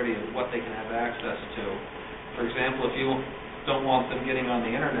nitty-gritty of what they can have access to. For example, if you don't want them getting on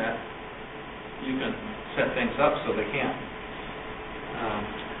the internet, you can set things up so they can't.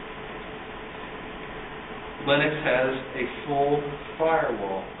 Linux has a full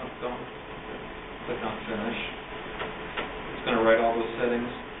firewall. Don't click on finish. It's going to write all those settings.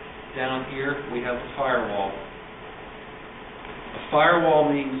 Down here, we have a firewall. A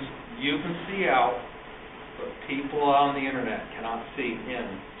firewall means you can see out, but people on the internet cannot see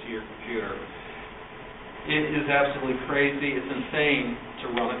into your computer. It is absolutely crazy. It's insane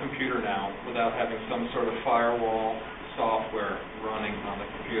to run a computer now without having some sort of firewall software running on the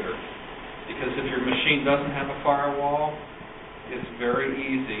computer. Because if your machine doesn't have a firewall, it's very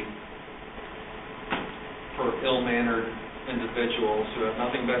easy for ill-mannered individuals who have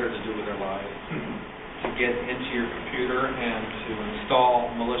nothing better to do with their lives to get into your computer and to install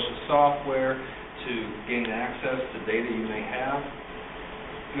malicious software, to gain access to data you may have.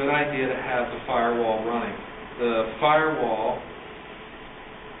 Good idea to have the firewall running. The firewall,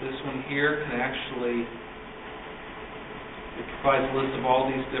 this one here, can actually, it provides a list of all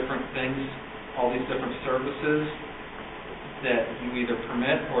these different things, all these different services that you either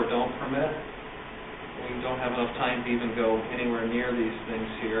permit or don't permit. We don't have enough time to even go anywhere near these things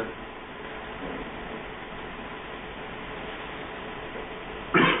here.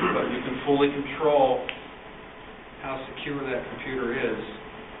 But you can fully control how secure that computer is.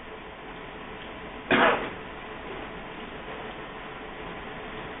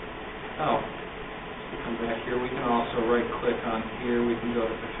 Oh, we come back here. We can also right-click on here. We can go to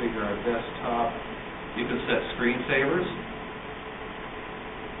configure our desktop. You can set screensavers.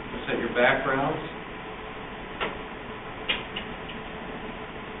 You can set your backgrounds.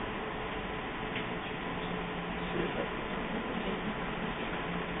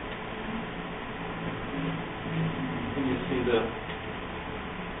 And you see the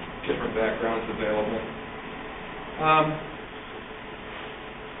different backgrounds available.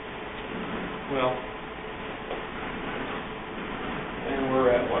 Well, and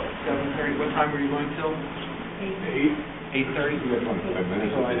we're at what, 7:30? What time were you going till? 8:30? You have 25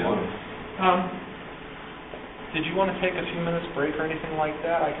 minutes So if I you know. want. Did you want to take a few minutes break or anything like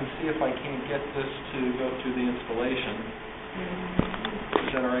that? I can see if I can't get this to go through the installation.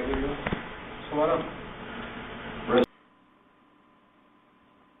 Is that all right with you? So why don't...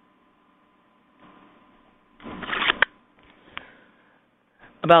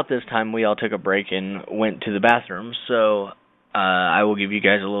 About this time, we all took a break and went to the bathroom, so I will give you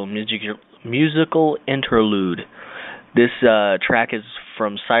guys a little musical interlude. This track is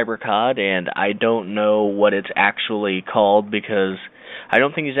from CyberCod, and I don't know what it's actually called because I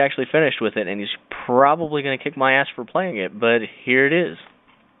don't think he's actually finished with it, and he's probably going to kick my ass for playing it, but here it is.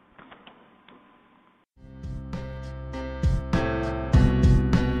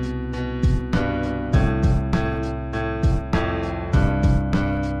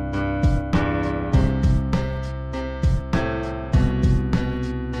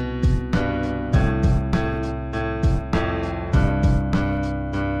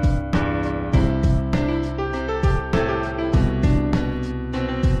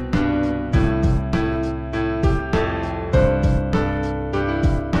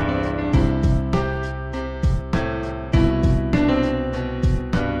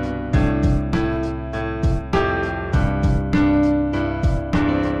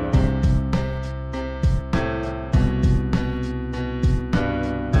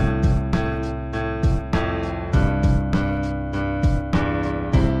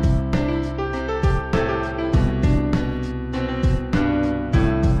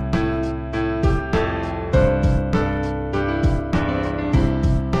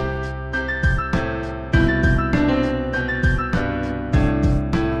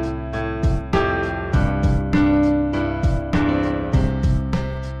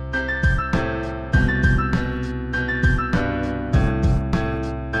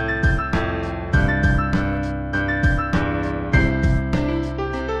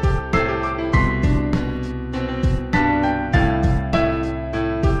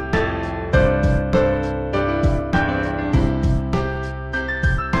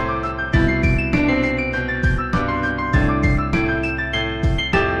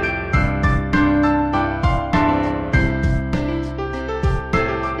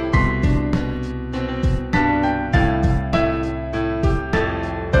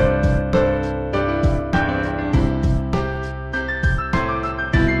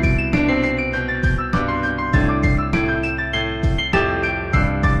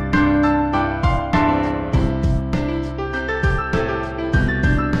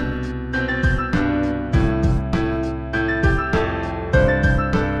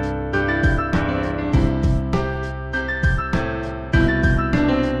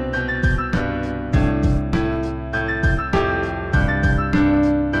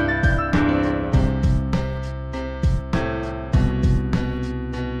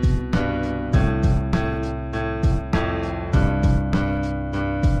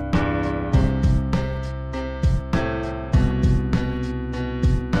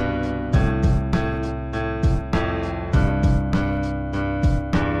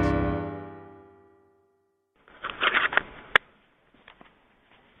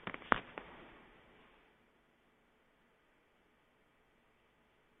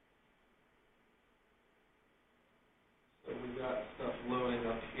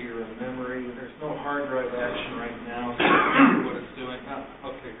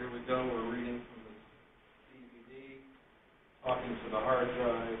 the hard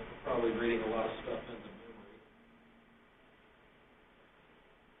drive, probably reading a lot of stuff into memory.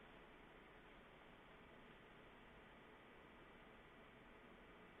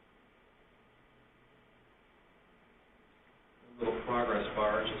 A little progress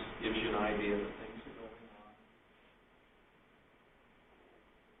bar just gives you an idea that things are going on.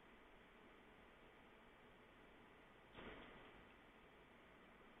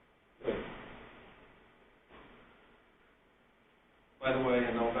 Good. By the way,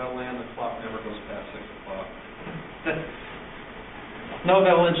 in Novell land, the clock never goes past 6 o'clock.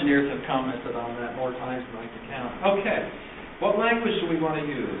 Novell engineers have commented on that more times than I can count. Okay, what language do we want to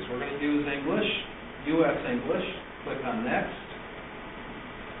use? We're going to use English, US English. Click on Next.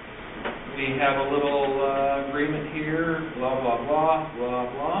 We have a little agreement here, blah, blah, blah, blah,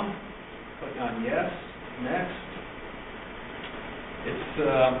 blah. Click on Yes, Next. It's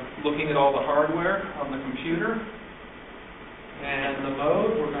looking at all the hardware on the computer. And the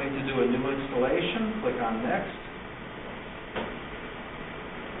mode, we're going to do a new installation. Click on Next.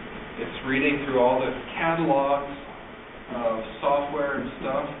 It's reading through all the catalogs of software and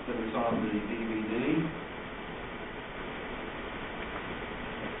stuff that is on the DVD.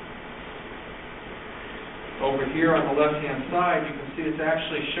 Over here on the left-hand side, you can see it's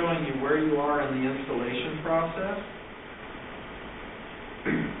actually showing you where you are in the installation process.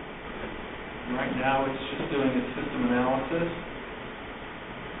 Right now, it's just doing its system analysis.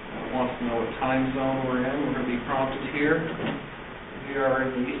 It wants to know what time zone we're in. We're going to be prompted here. We are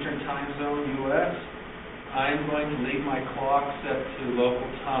in the Eastern Time Zone, U.S. I'm going to leave my clock set to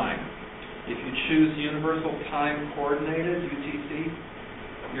local time. If you choose Universal Time Coordinated, UTC,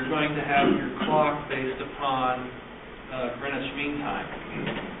 you're going to have your clock based upon Greenwich Mean Time.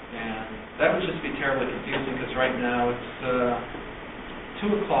 And that would just be terribly confusing because right now it's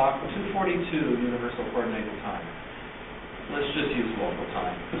 2 o'clock, 2:42 Universal Coordinated Time. Let's just use local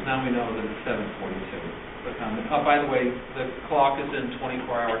time because now we know that it's 7:42. Click on it. Oh, by the way, the clock is in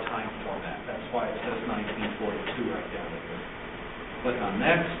 24-hour time format. That's why it says 1942 right down there. Click on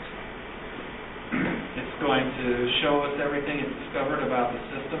Next. It's going to show us everything it's discovered about the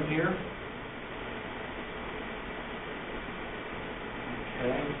system here.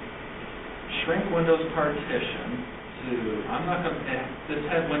 Okay. Shrink Windows partition to, I'm not going to, this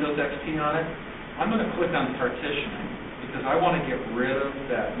had Windows XP on it. I'm going to click on partitioning because I want to get rid of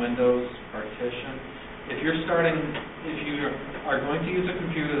that Windows partition. If you are going to use a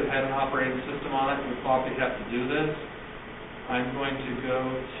computer that had an operating system on it, you probably have to do this. I'm going to go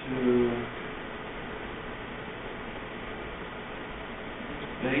to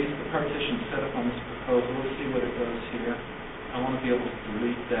base the partition setup on this proposal. Let's see what it does here. I want to be able to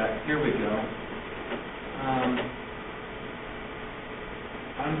delete that. Here we go.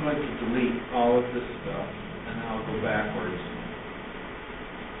 I'm going to delete all of this stuff, and then I'll go backwards.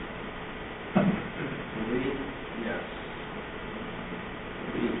 Delete, yes.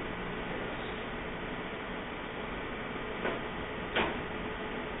 Delete, yes.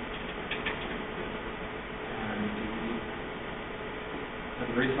 And delete. And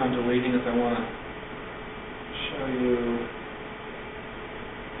the reason I'm deleting is I want to show you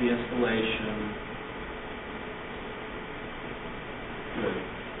the installation. Good.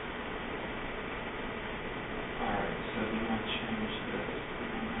 Alright, so we want to change this.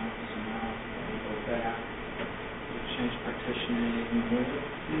 So now we go back. We change partitioning. We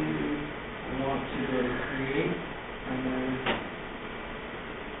want to go to create and then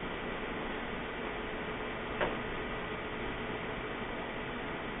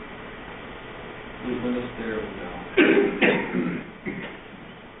leave Windows. There we go.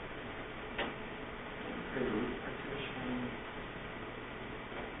 Create a root partition.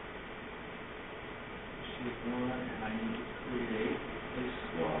 One, and I need to create a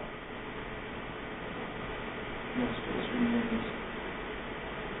swap. No space remains.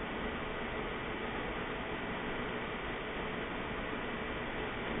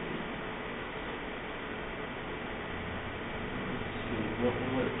 Let's see, what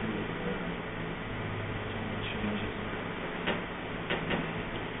will it do there? Changes.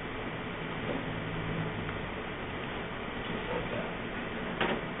 Just like that.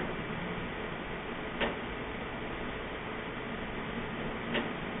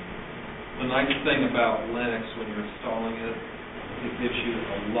 The nice thing about Linux when you're installing it, it gives you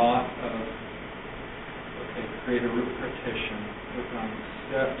a lot of, okay, create a root partition, click on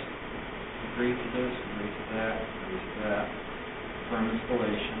steps, agree to this, agree to that, agree to that, confirm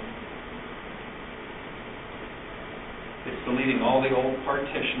installation. It's deleting all the old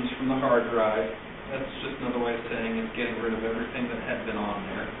partitions from the hard drive. That's just another way of saying it's getting rid of everything that had been on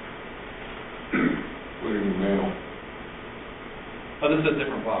there. Put it in the mail. Oh, this is a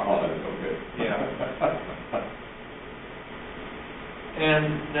different box. Oh, that's okay. Yeah.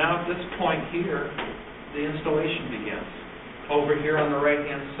 And now at this point here, the installation begins. Over here on the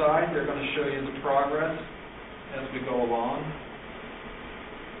right-hand side, they're going to show you the progress as we go along.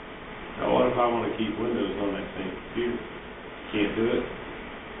 Now, what if I want to keep Windows on that same computer? Can't do it?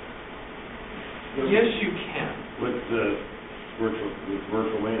 Yes, you can. With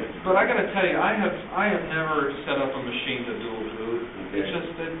virtual manager? But I got to tell you, I have never set up a machine to dual boot. Okay. It's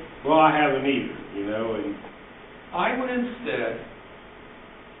just that Well, I haven't either, you know, and I would instead,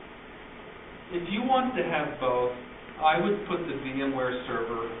 if you want to have both, I would put the VMware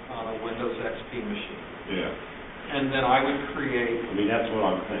server on a Windows XP machine. yeah. And then I would create, I mean, that's what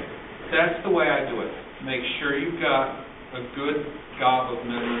I'm thinking. that's the way I do it. Make sure you've got a good gob of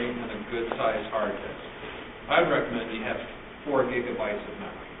memory and a good sized hard disk. I'd recommend you have 4 gigabytes of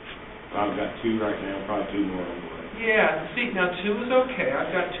memory. I've got 2 right now, probably 2 more on the way. Yeah, see, now 2 is okay.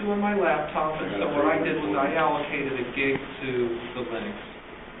 I've got 2 on my laptop, and so what I did was I allocated a gig to the Linux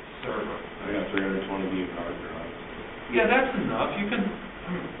server. I got 320 gig hard drive. Yeah, that's enough. You can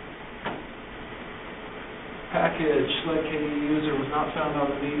package like a user was not found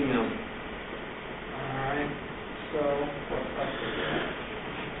on the medium. All right. So what's up with that?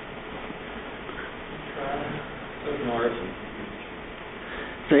 Ignore it.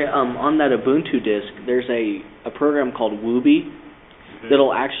 Say, on that Ubuntu disk, there's a program called Wooby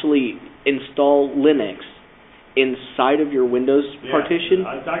that'll actually install Linux inside of your Windows partition.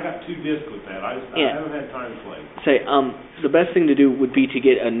 I got 2 disks with that. I haven't had time to play. Say, the best thing to do would be to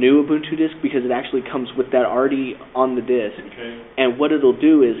get a new Ubuntu disk because it actually comes with that already on the disk. Okay. And what it'll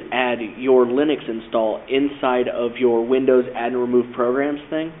do is add your Linux install inside of your Windows add and remove programs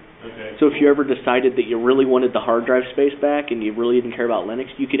thing. Okay. So if you ever decided that you really wanted the hard drive space back and you really didn't care about Linux,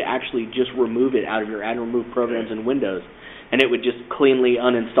 you could actually just remove it out of your add and remove programs in Windows, and it would just cleanly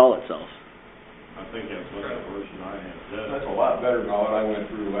uninstall itself. I think that's what that version I have does. That's a lot better than what I went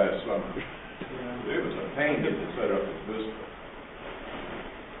through last summer. It was a pain getting it set up with Vista.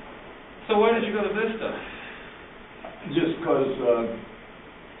 So why did you go to Vista? Just because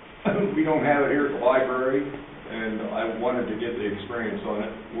we don't have it here at the library, and I wanted to get the experience on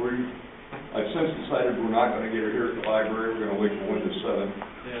it. I've since decided we're not going to get it here at the library. We're going to wait for Windows 7.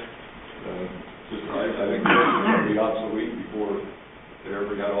 Yeah. I think it's going to be obsolete before it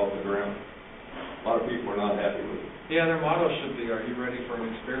ever got off the ground. A lot of people are not happy with it. Yeah, their motto should be, "Are you ready for an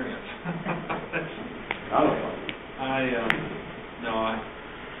experience?" I don't know.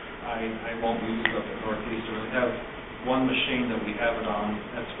 I won't use it up at Northeastern. We have one machine that we have it on.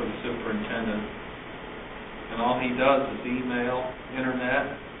 That's for the superintendent. And all he does is email, internet,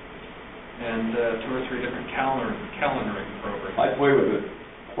 and 2 or 3 different calendaring programs. I play with it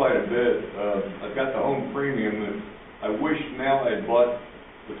quite a bit. I've got the home premium that I wish now I'd bought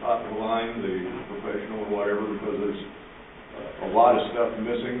the top of the line, the professional or whatever, because there's a lot of stuff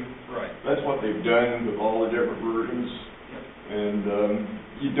missing. Right. That's what they've done with all the different versions. Yep. And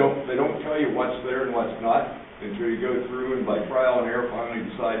they don't tell you what's there and what's not until you go through and by trial and error finally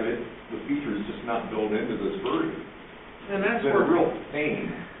decide that the feature is just not built into this version. And that's It's where a real pain.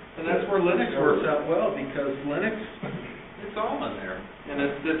 And that's where Linux works out well, because Linux, it's all in there. And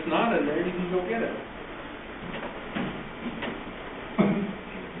if it's not in there, you can go get it.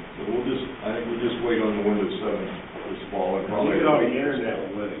 So I think we'll just wait on the Windows 7 this fall. And You probably get on the internet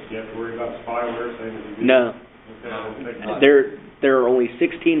with Linux. You have to worry about spyware, same as you do. No. Okay, I don't think Not- There are only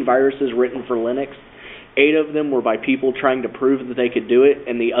 16 viruses written for Linux. 8 of them were by people trying to prove that they could do it,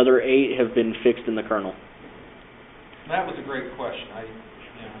 and the other 8 have been fixed in the kernel. That was a great question. I'm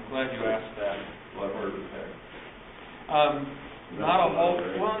glad you asked that. Well, I've heard of that. Not a whole,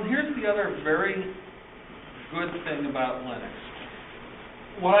 well, and here's the other very good thing about Linux.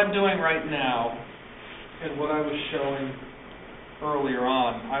 What I'm doing right now, and what I was showing earlier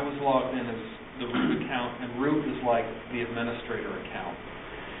on, I was logged in as the root account, and root is like the administrator account.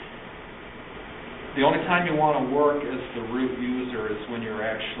 The only time you want to work as the root user is when you're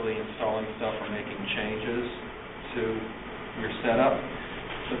actually installing stuff or making changes to your setup.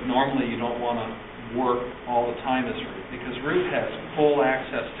 But normally you don't want to work all the time as root, because root has full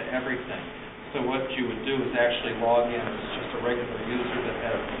access to everything. So what you would do is actually log in as just a regular user that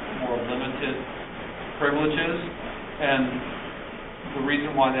has more limited privileges. And the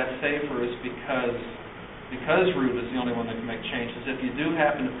reason why that's safer is because root is the only one that can make changes. If you do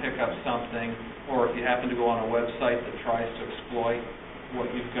happen to pick up something, or if you happen to go on a website that tries to exploit what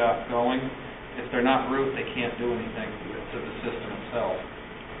you've got going, if they're not root, they can't do anything to the system itself.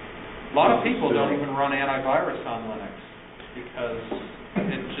 A lot of people don't even run antivirus on Linux because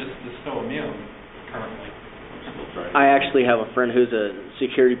it just is so immune currently. Still try I actually have a friend who's a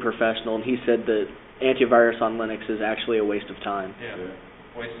security professional, and he said that antivirus on Linux is actually a waste of time. Yeah,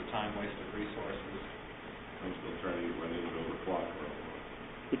 waste of time, waste of resources. I'm still trying to get Windows to overclock.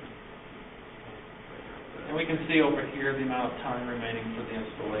 And we can see over here the amount of time remaining for the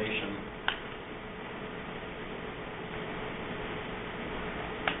installation.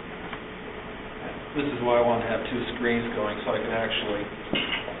 This is why I want to have two screens going, so I can actually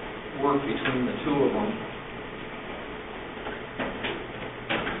work between the two of them.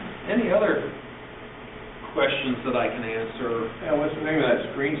 Any other questions that I can answer? Yeah, what's the name of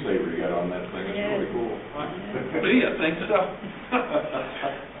that screensaver you got on that thing? It's Yeah. really cool. Do you think so?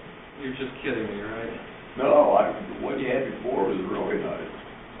 You're just kidding me, right? No, what you had before was really nice.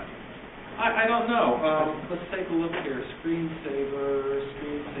 I don't know. Let's take a look here. Screensaver.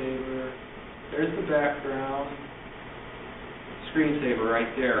 There's the background. Screensaver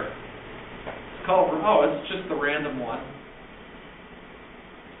right there. It's called, it's just the random one.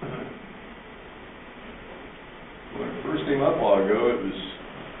 When it first came up a while ago, it was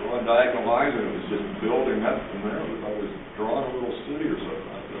going diagonal lines, and it was just building up from there. I was drawing a little city or something.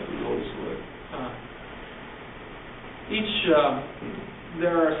 I thought it was really slick.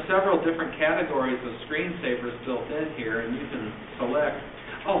 There are several different categories of screensavers built in here, and you can select.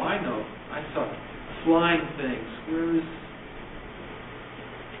 Oh, I know. I saw flying things.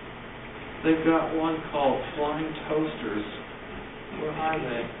 They've got one called flying toasters. Where are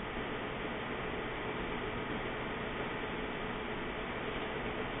they?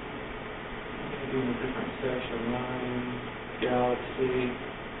 Maybe in a different section. Line, Galaxy.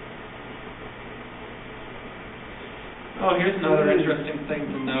 Oh, here's another interesting thing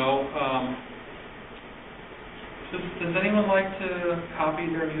to know. Does anyone like to copy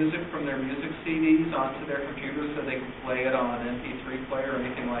their music from their music CDs onto their computers so they can play it on an MP3 player or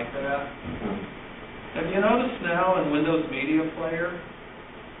anything like that? Have you noticed now in Windows Media Player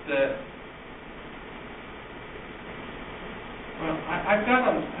that, I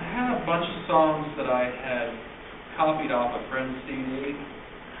had a bunch of songs that I had copied off a friend's CD.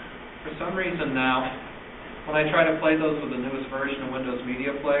 For some reason now, when I try to play those with the newest version of Windows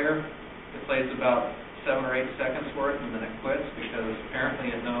Media Player, it plays about 7 or 8 seconds worth and then it quits because apparently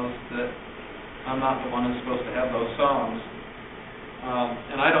it knows that I'm not the one who's supposed to have those songs.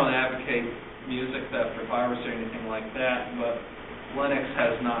 And I don't advocate music theft or piracy or anything like that, but Linux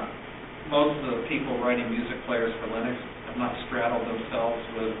has not, most of the people writing music players for Linux have not straddled themselves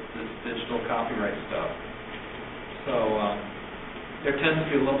with this digital copyright stuff. So there tends to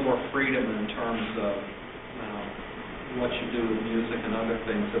be a little more freedom in terms of what you do with music and other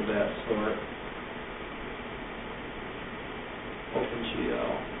things of that sort.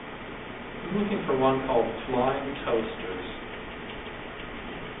 OpenGL. I'm looking for one called Flying Toasters.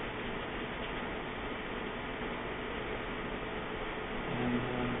 And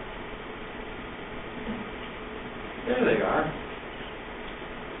there they are.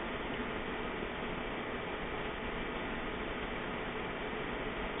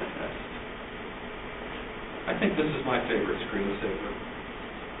 I think this is my favorite screensaver.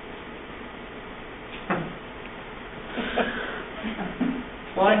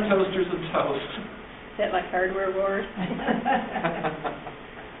 Flying toasters and toast. Is that like Hardware Wars? I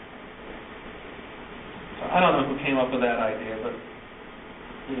don't know who came up with that idea, but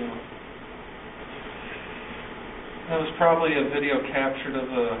that was probably a video captured of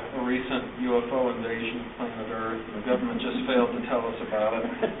a recent UFO invasion of planet Earth, and the government just failed to tell us about it.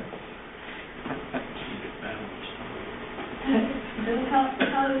 Bill,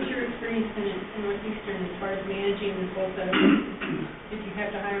 how was your experience in Northeastern as far as managing both the, did you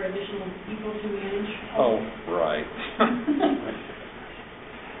have to hire additional people to manage? Oh, right.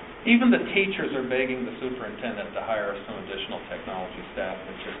 Even the teachers are begging the superintendent to hire some additional technology staff.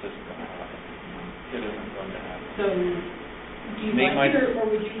 It just isn't going to happen. It isn't going to happen. So, do you like it, or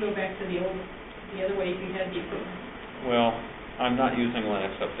would you go back to the other way if you had the equipment? Well, I'm not using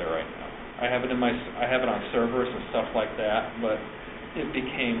Linux up there right now. I have it on servers and stuff like that, but it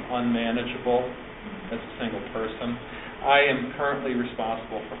became unmanageable as a single person. I am currently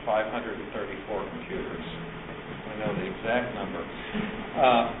responsible for 534 computers. I know the exact number.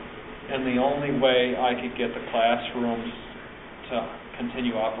 And the only way I could get the classrooms to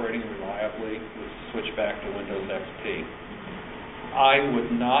continue operating reliably was to switch back to Windows XP. I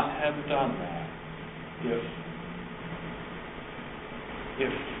would not have done that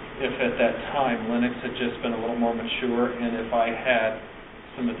if at that time Linux had just been a little more mature and if I had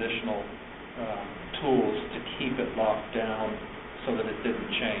some additional tools to keep it locked down so that it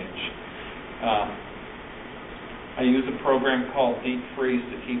didn't change. I use a program called Deep Freeze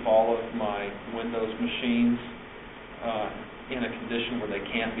to keep all of my Windows machines in a condition where they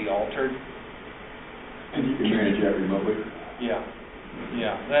can't be altered. And you can manage that remotely? Yeah.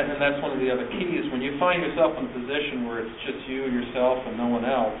 And that's one of the other keys. When you find yourself in a position where it's just you, yourself, and no one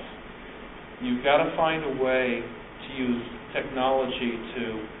else, you've got to find a way to use technology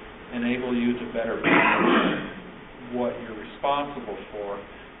to enable you to better manage what you're responsible for.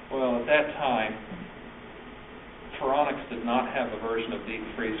 Well, at that time, Phoronix did not have a version of Deep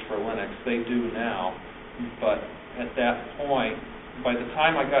Freeze for Linux. They do now, but at that point, by the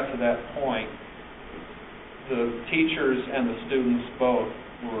time I got to that point, the teachers and the students both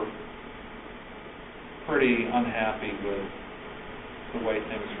were pretty unhappy with the way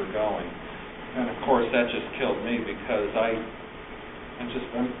things were going. And of course that just killed me because I'm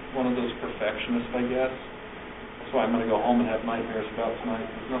one of those perfectionists, I guess. That's why I'm going to go home and have nightmares about tonight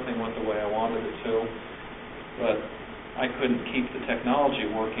because nothing went the way I wanted it to. But I couldn't keep the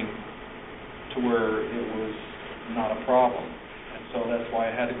technology working to where it was not a problem. And so that's why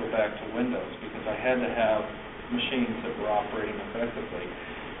I had to go back to Windows, because I had to have machines that were operating effectively.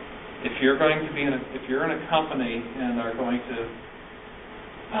 If you're going to be if you're in a company and are going to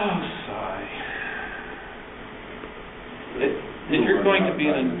sigh. If you're going to be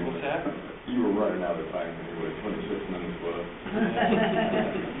in what's that? You were running out of time anyway, 26 minutes left.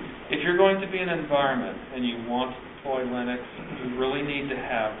 If you're going to be in an environment and you want to deploy Linux, you really need to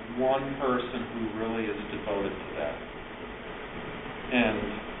have one person who really is devoted to that. And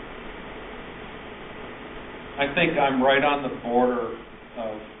I think I'm right on the border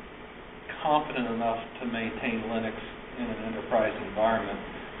of confident enough to maintain Linux in an enterprise environment.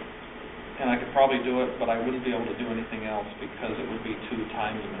 And I could probably do it, but I wouldn't be able to do anything else because it would be too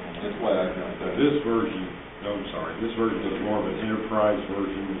time-demanding. That's why I got that. This version is more of an enterprise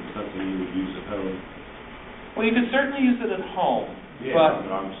version, something you would use at home. Well, you could certainly use it at home, but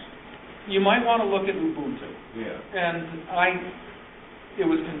you might want to look at Ubuntu. Yeah. And it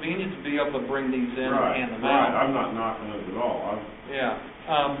was convenient to be able to bring these in and hand them out. Right, I'm not knocking it at all.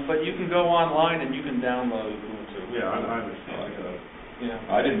 But you can go online and you can download Ubuntu. Yeah, I understand. Yeah.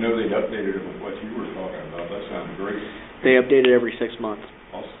 I didn't know they'd updated it with what you were talking about. That sounded great. They update it every 6 months.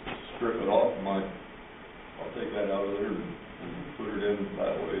 I'll strip it off I'll take that out of there and put it in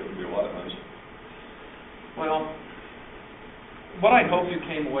that way. It'll be a lot nicer. Well, what I hope you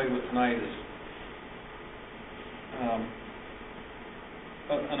came away with tonight is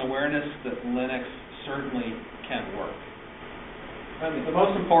an awareness that Linux certainly can work. I mean, the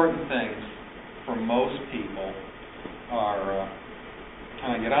most important things for most people are,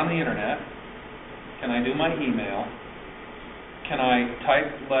 can I get on the internet? Can I do my email? Can I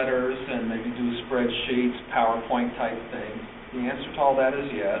type letters and maybe do spreadsheets, PowerPoint type things? The answer to all that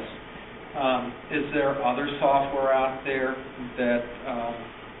is yes. Is there other software out there that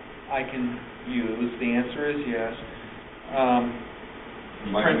I can use? The answer is yes.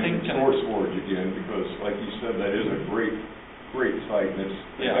 Printing SourceForge again, because like you said, that is a great site, and it's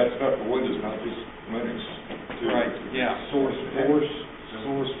got stuff for Windows, not just Linux. Too. Right. Yeah.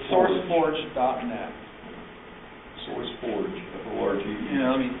 SourceForge.net. SourceForge, F-O-R-G.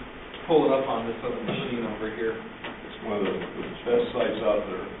 Yeah, let me pull it up on this other machine over here. It's one of the best sites out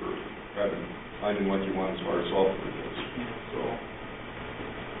there for finding what you want as far as software goes. So.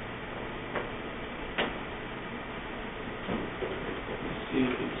 Let's see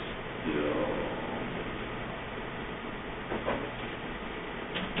if it's still.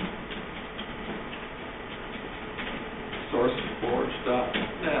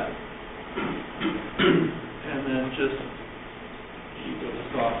 SourceForge.net. And then just you go to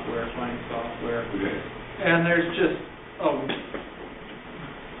software, find software. Okay. And there's just a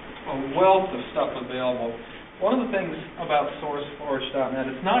wealth of stuff available. One of the things about SourceForge.net,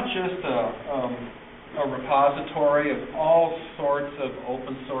 it's not just a repository of all sorts of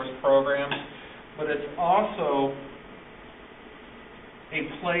open source programs, but it's also a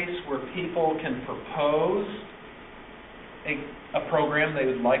place where people can propose a program they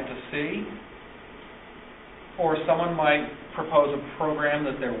would like to see, or someone might propose a program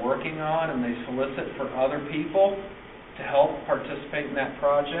that they're working on and they solicit for other people to help participate in that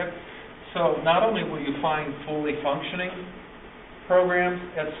project. So not only will you find fully functioning programs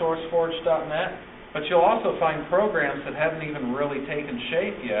at SourceForge.net, but you'll also find programs that haven't even really taken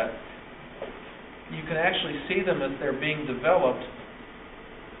shape yet. You can actually see them as they're being developed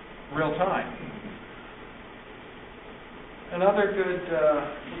real time. Another good,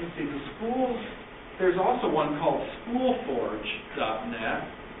 let me see, the schools, there's also one called SchoolForge.net.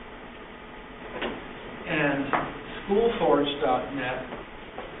 And SchoolForge.net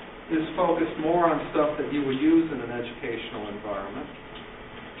is focused more on stuff that you would use in an educational environment.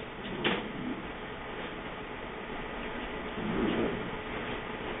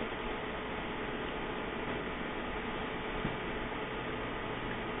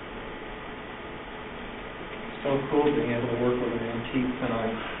 cool being able to work with an antique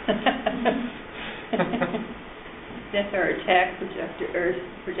tonight. That's our attack projector, or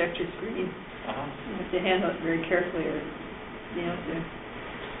projector screen. You have to handle it very carefully, or you have to.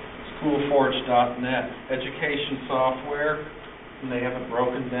 Schoolforge.net, education software, and they have it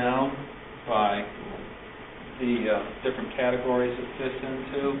broken down by the different categories it fits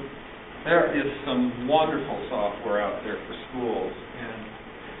into. There is some wonderful software out there for schools, and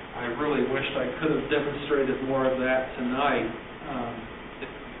I really wished I could have demonstrated more of that tonight.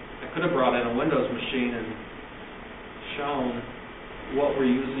 I could have brought in a Windows machine and shown what we're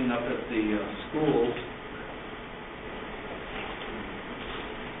using up at the schools.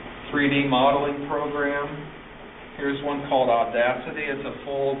 3D modeling program. Here's one called Audacity. It's a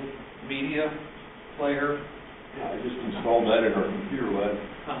full media player. Yeah, I just installed that in our computer lab.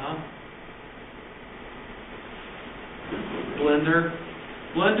 Blender.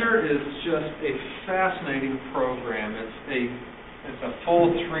 Blender is just a fascinating program. It's a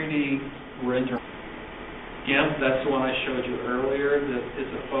full 3D render. GIMP, that's the one I showed you earlier, that is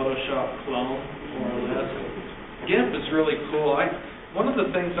a Photoshop clone, more or less. GIMP is really cool. One of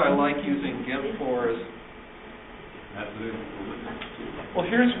the things I like using GIMP for is... Well,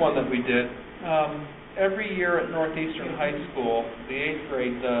 here's one that we did. Every year at Northeastern High School, the 8th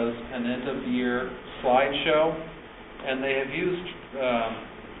grade does an end-of-year slideshow, and they have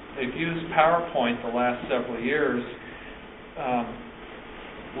used PowerPoint the last several years.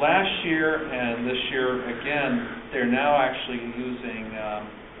 Last year and this year again, they're now actually using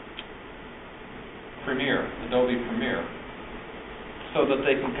Adobe Premiere, so that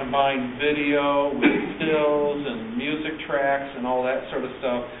they can combine video with stills and music tracks and all that sort of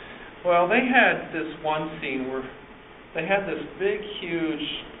stuff. Well, they had this one scene where they had this big,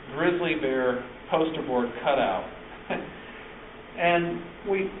 huge grizzly bear poster board cutout. And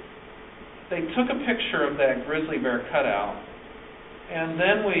they took a picture of that grizzly bear cutout, and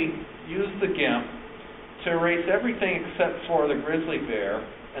then we used the GIMP to erase everything except for the grizzly bear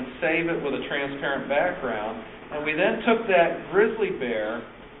and save it with a transparent background. And we then took that grizzly bear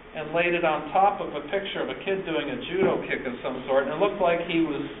and laid it on top of a picture of a kid doing a judo kick of some sort, and it looked like he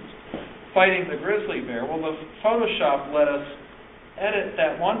was fighting the grizzly bear. Well, the Photoshop let us edit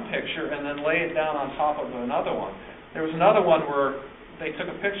that one picture and then lay it down on top of another one. There was another one where they took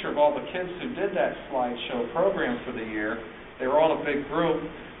a picture of all the kids who did that slideshow program for the year. They were all in a big group.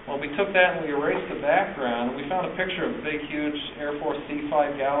 Well, we took that and we erased the background, and we found a picture of a big, huge Air Force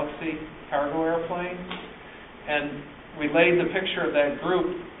C-5 Galaxy cargo airplane. And we laid the picture of that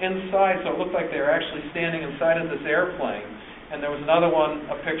group inside, so it looked like they were actually standing inside of this airplane. And there was another one,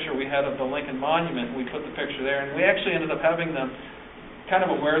 a picture we had of the Lincoln Monument, and we put the picture there. And we actually ended up having them kind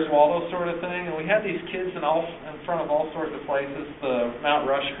of a Where's Waldo sort of thing. And we had these kids in front of all sorts of places, the Mount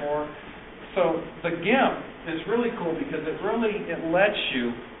Rushmore. So the GIMP is really cool because it lets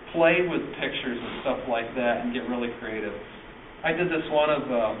you play with pictures and stuff like that and get really creative. I did this one of,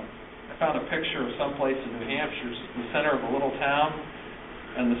 I found a picture of someplace in New Hampshire, the center of a little town,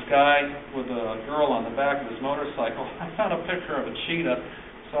 and this guy with a girl on the back of his motorcycle. I found a picture of a cheetah,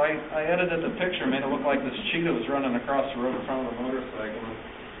 so I edited the picture, made it look like this cheetah was running across the road in front of a motorcycle.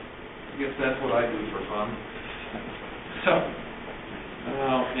 I guess that's what I do for fun. So,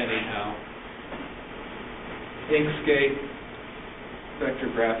 anyhow. Inkscape, vector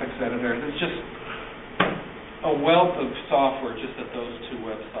graphics editor. There's just a wealth of software just at those two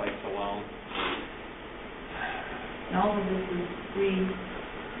websites alone. And all of this is free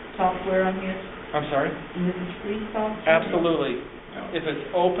software on here? I'm sorry? And this is free software? Absolutely. If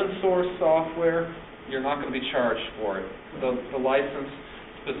it's open source software, you're not going to be charged for it. The license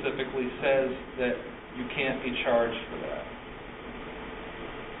specifically says that you can't be charged for that.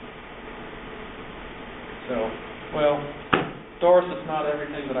 So, well, Doris is not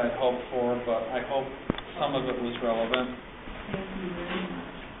everything that I'd hoped for, but I hope some of it was relevant. Thank you very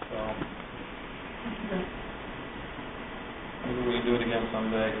much. So, maybe we can do it again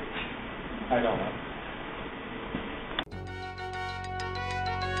someday. I don't know.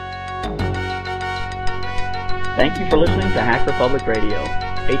 Thank you for listening to Hacker Public Radio.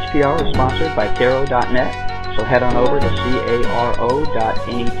 HPR is sponsored by Caro.net, so head on over to caro.net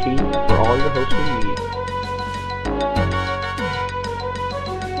for all your hosting needs.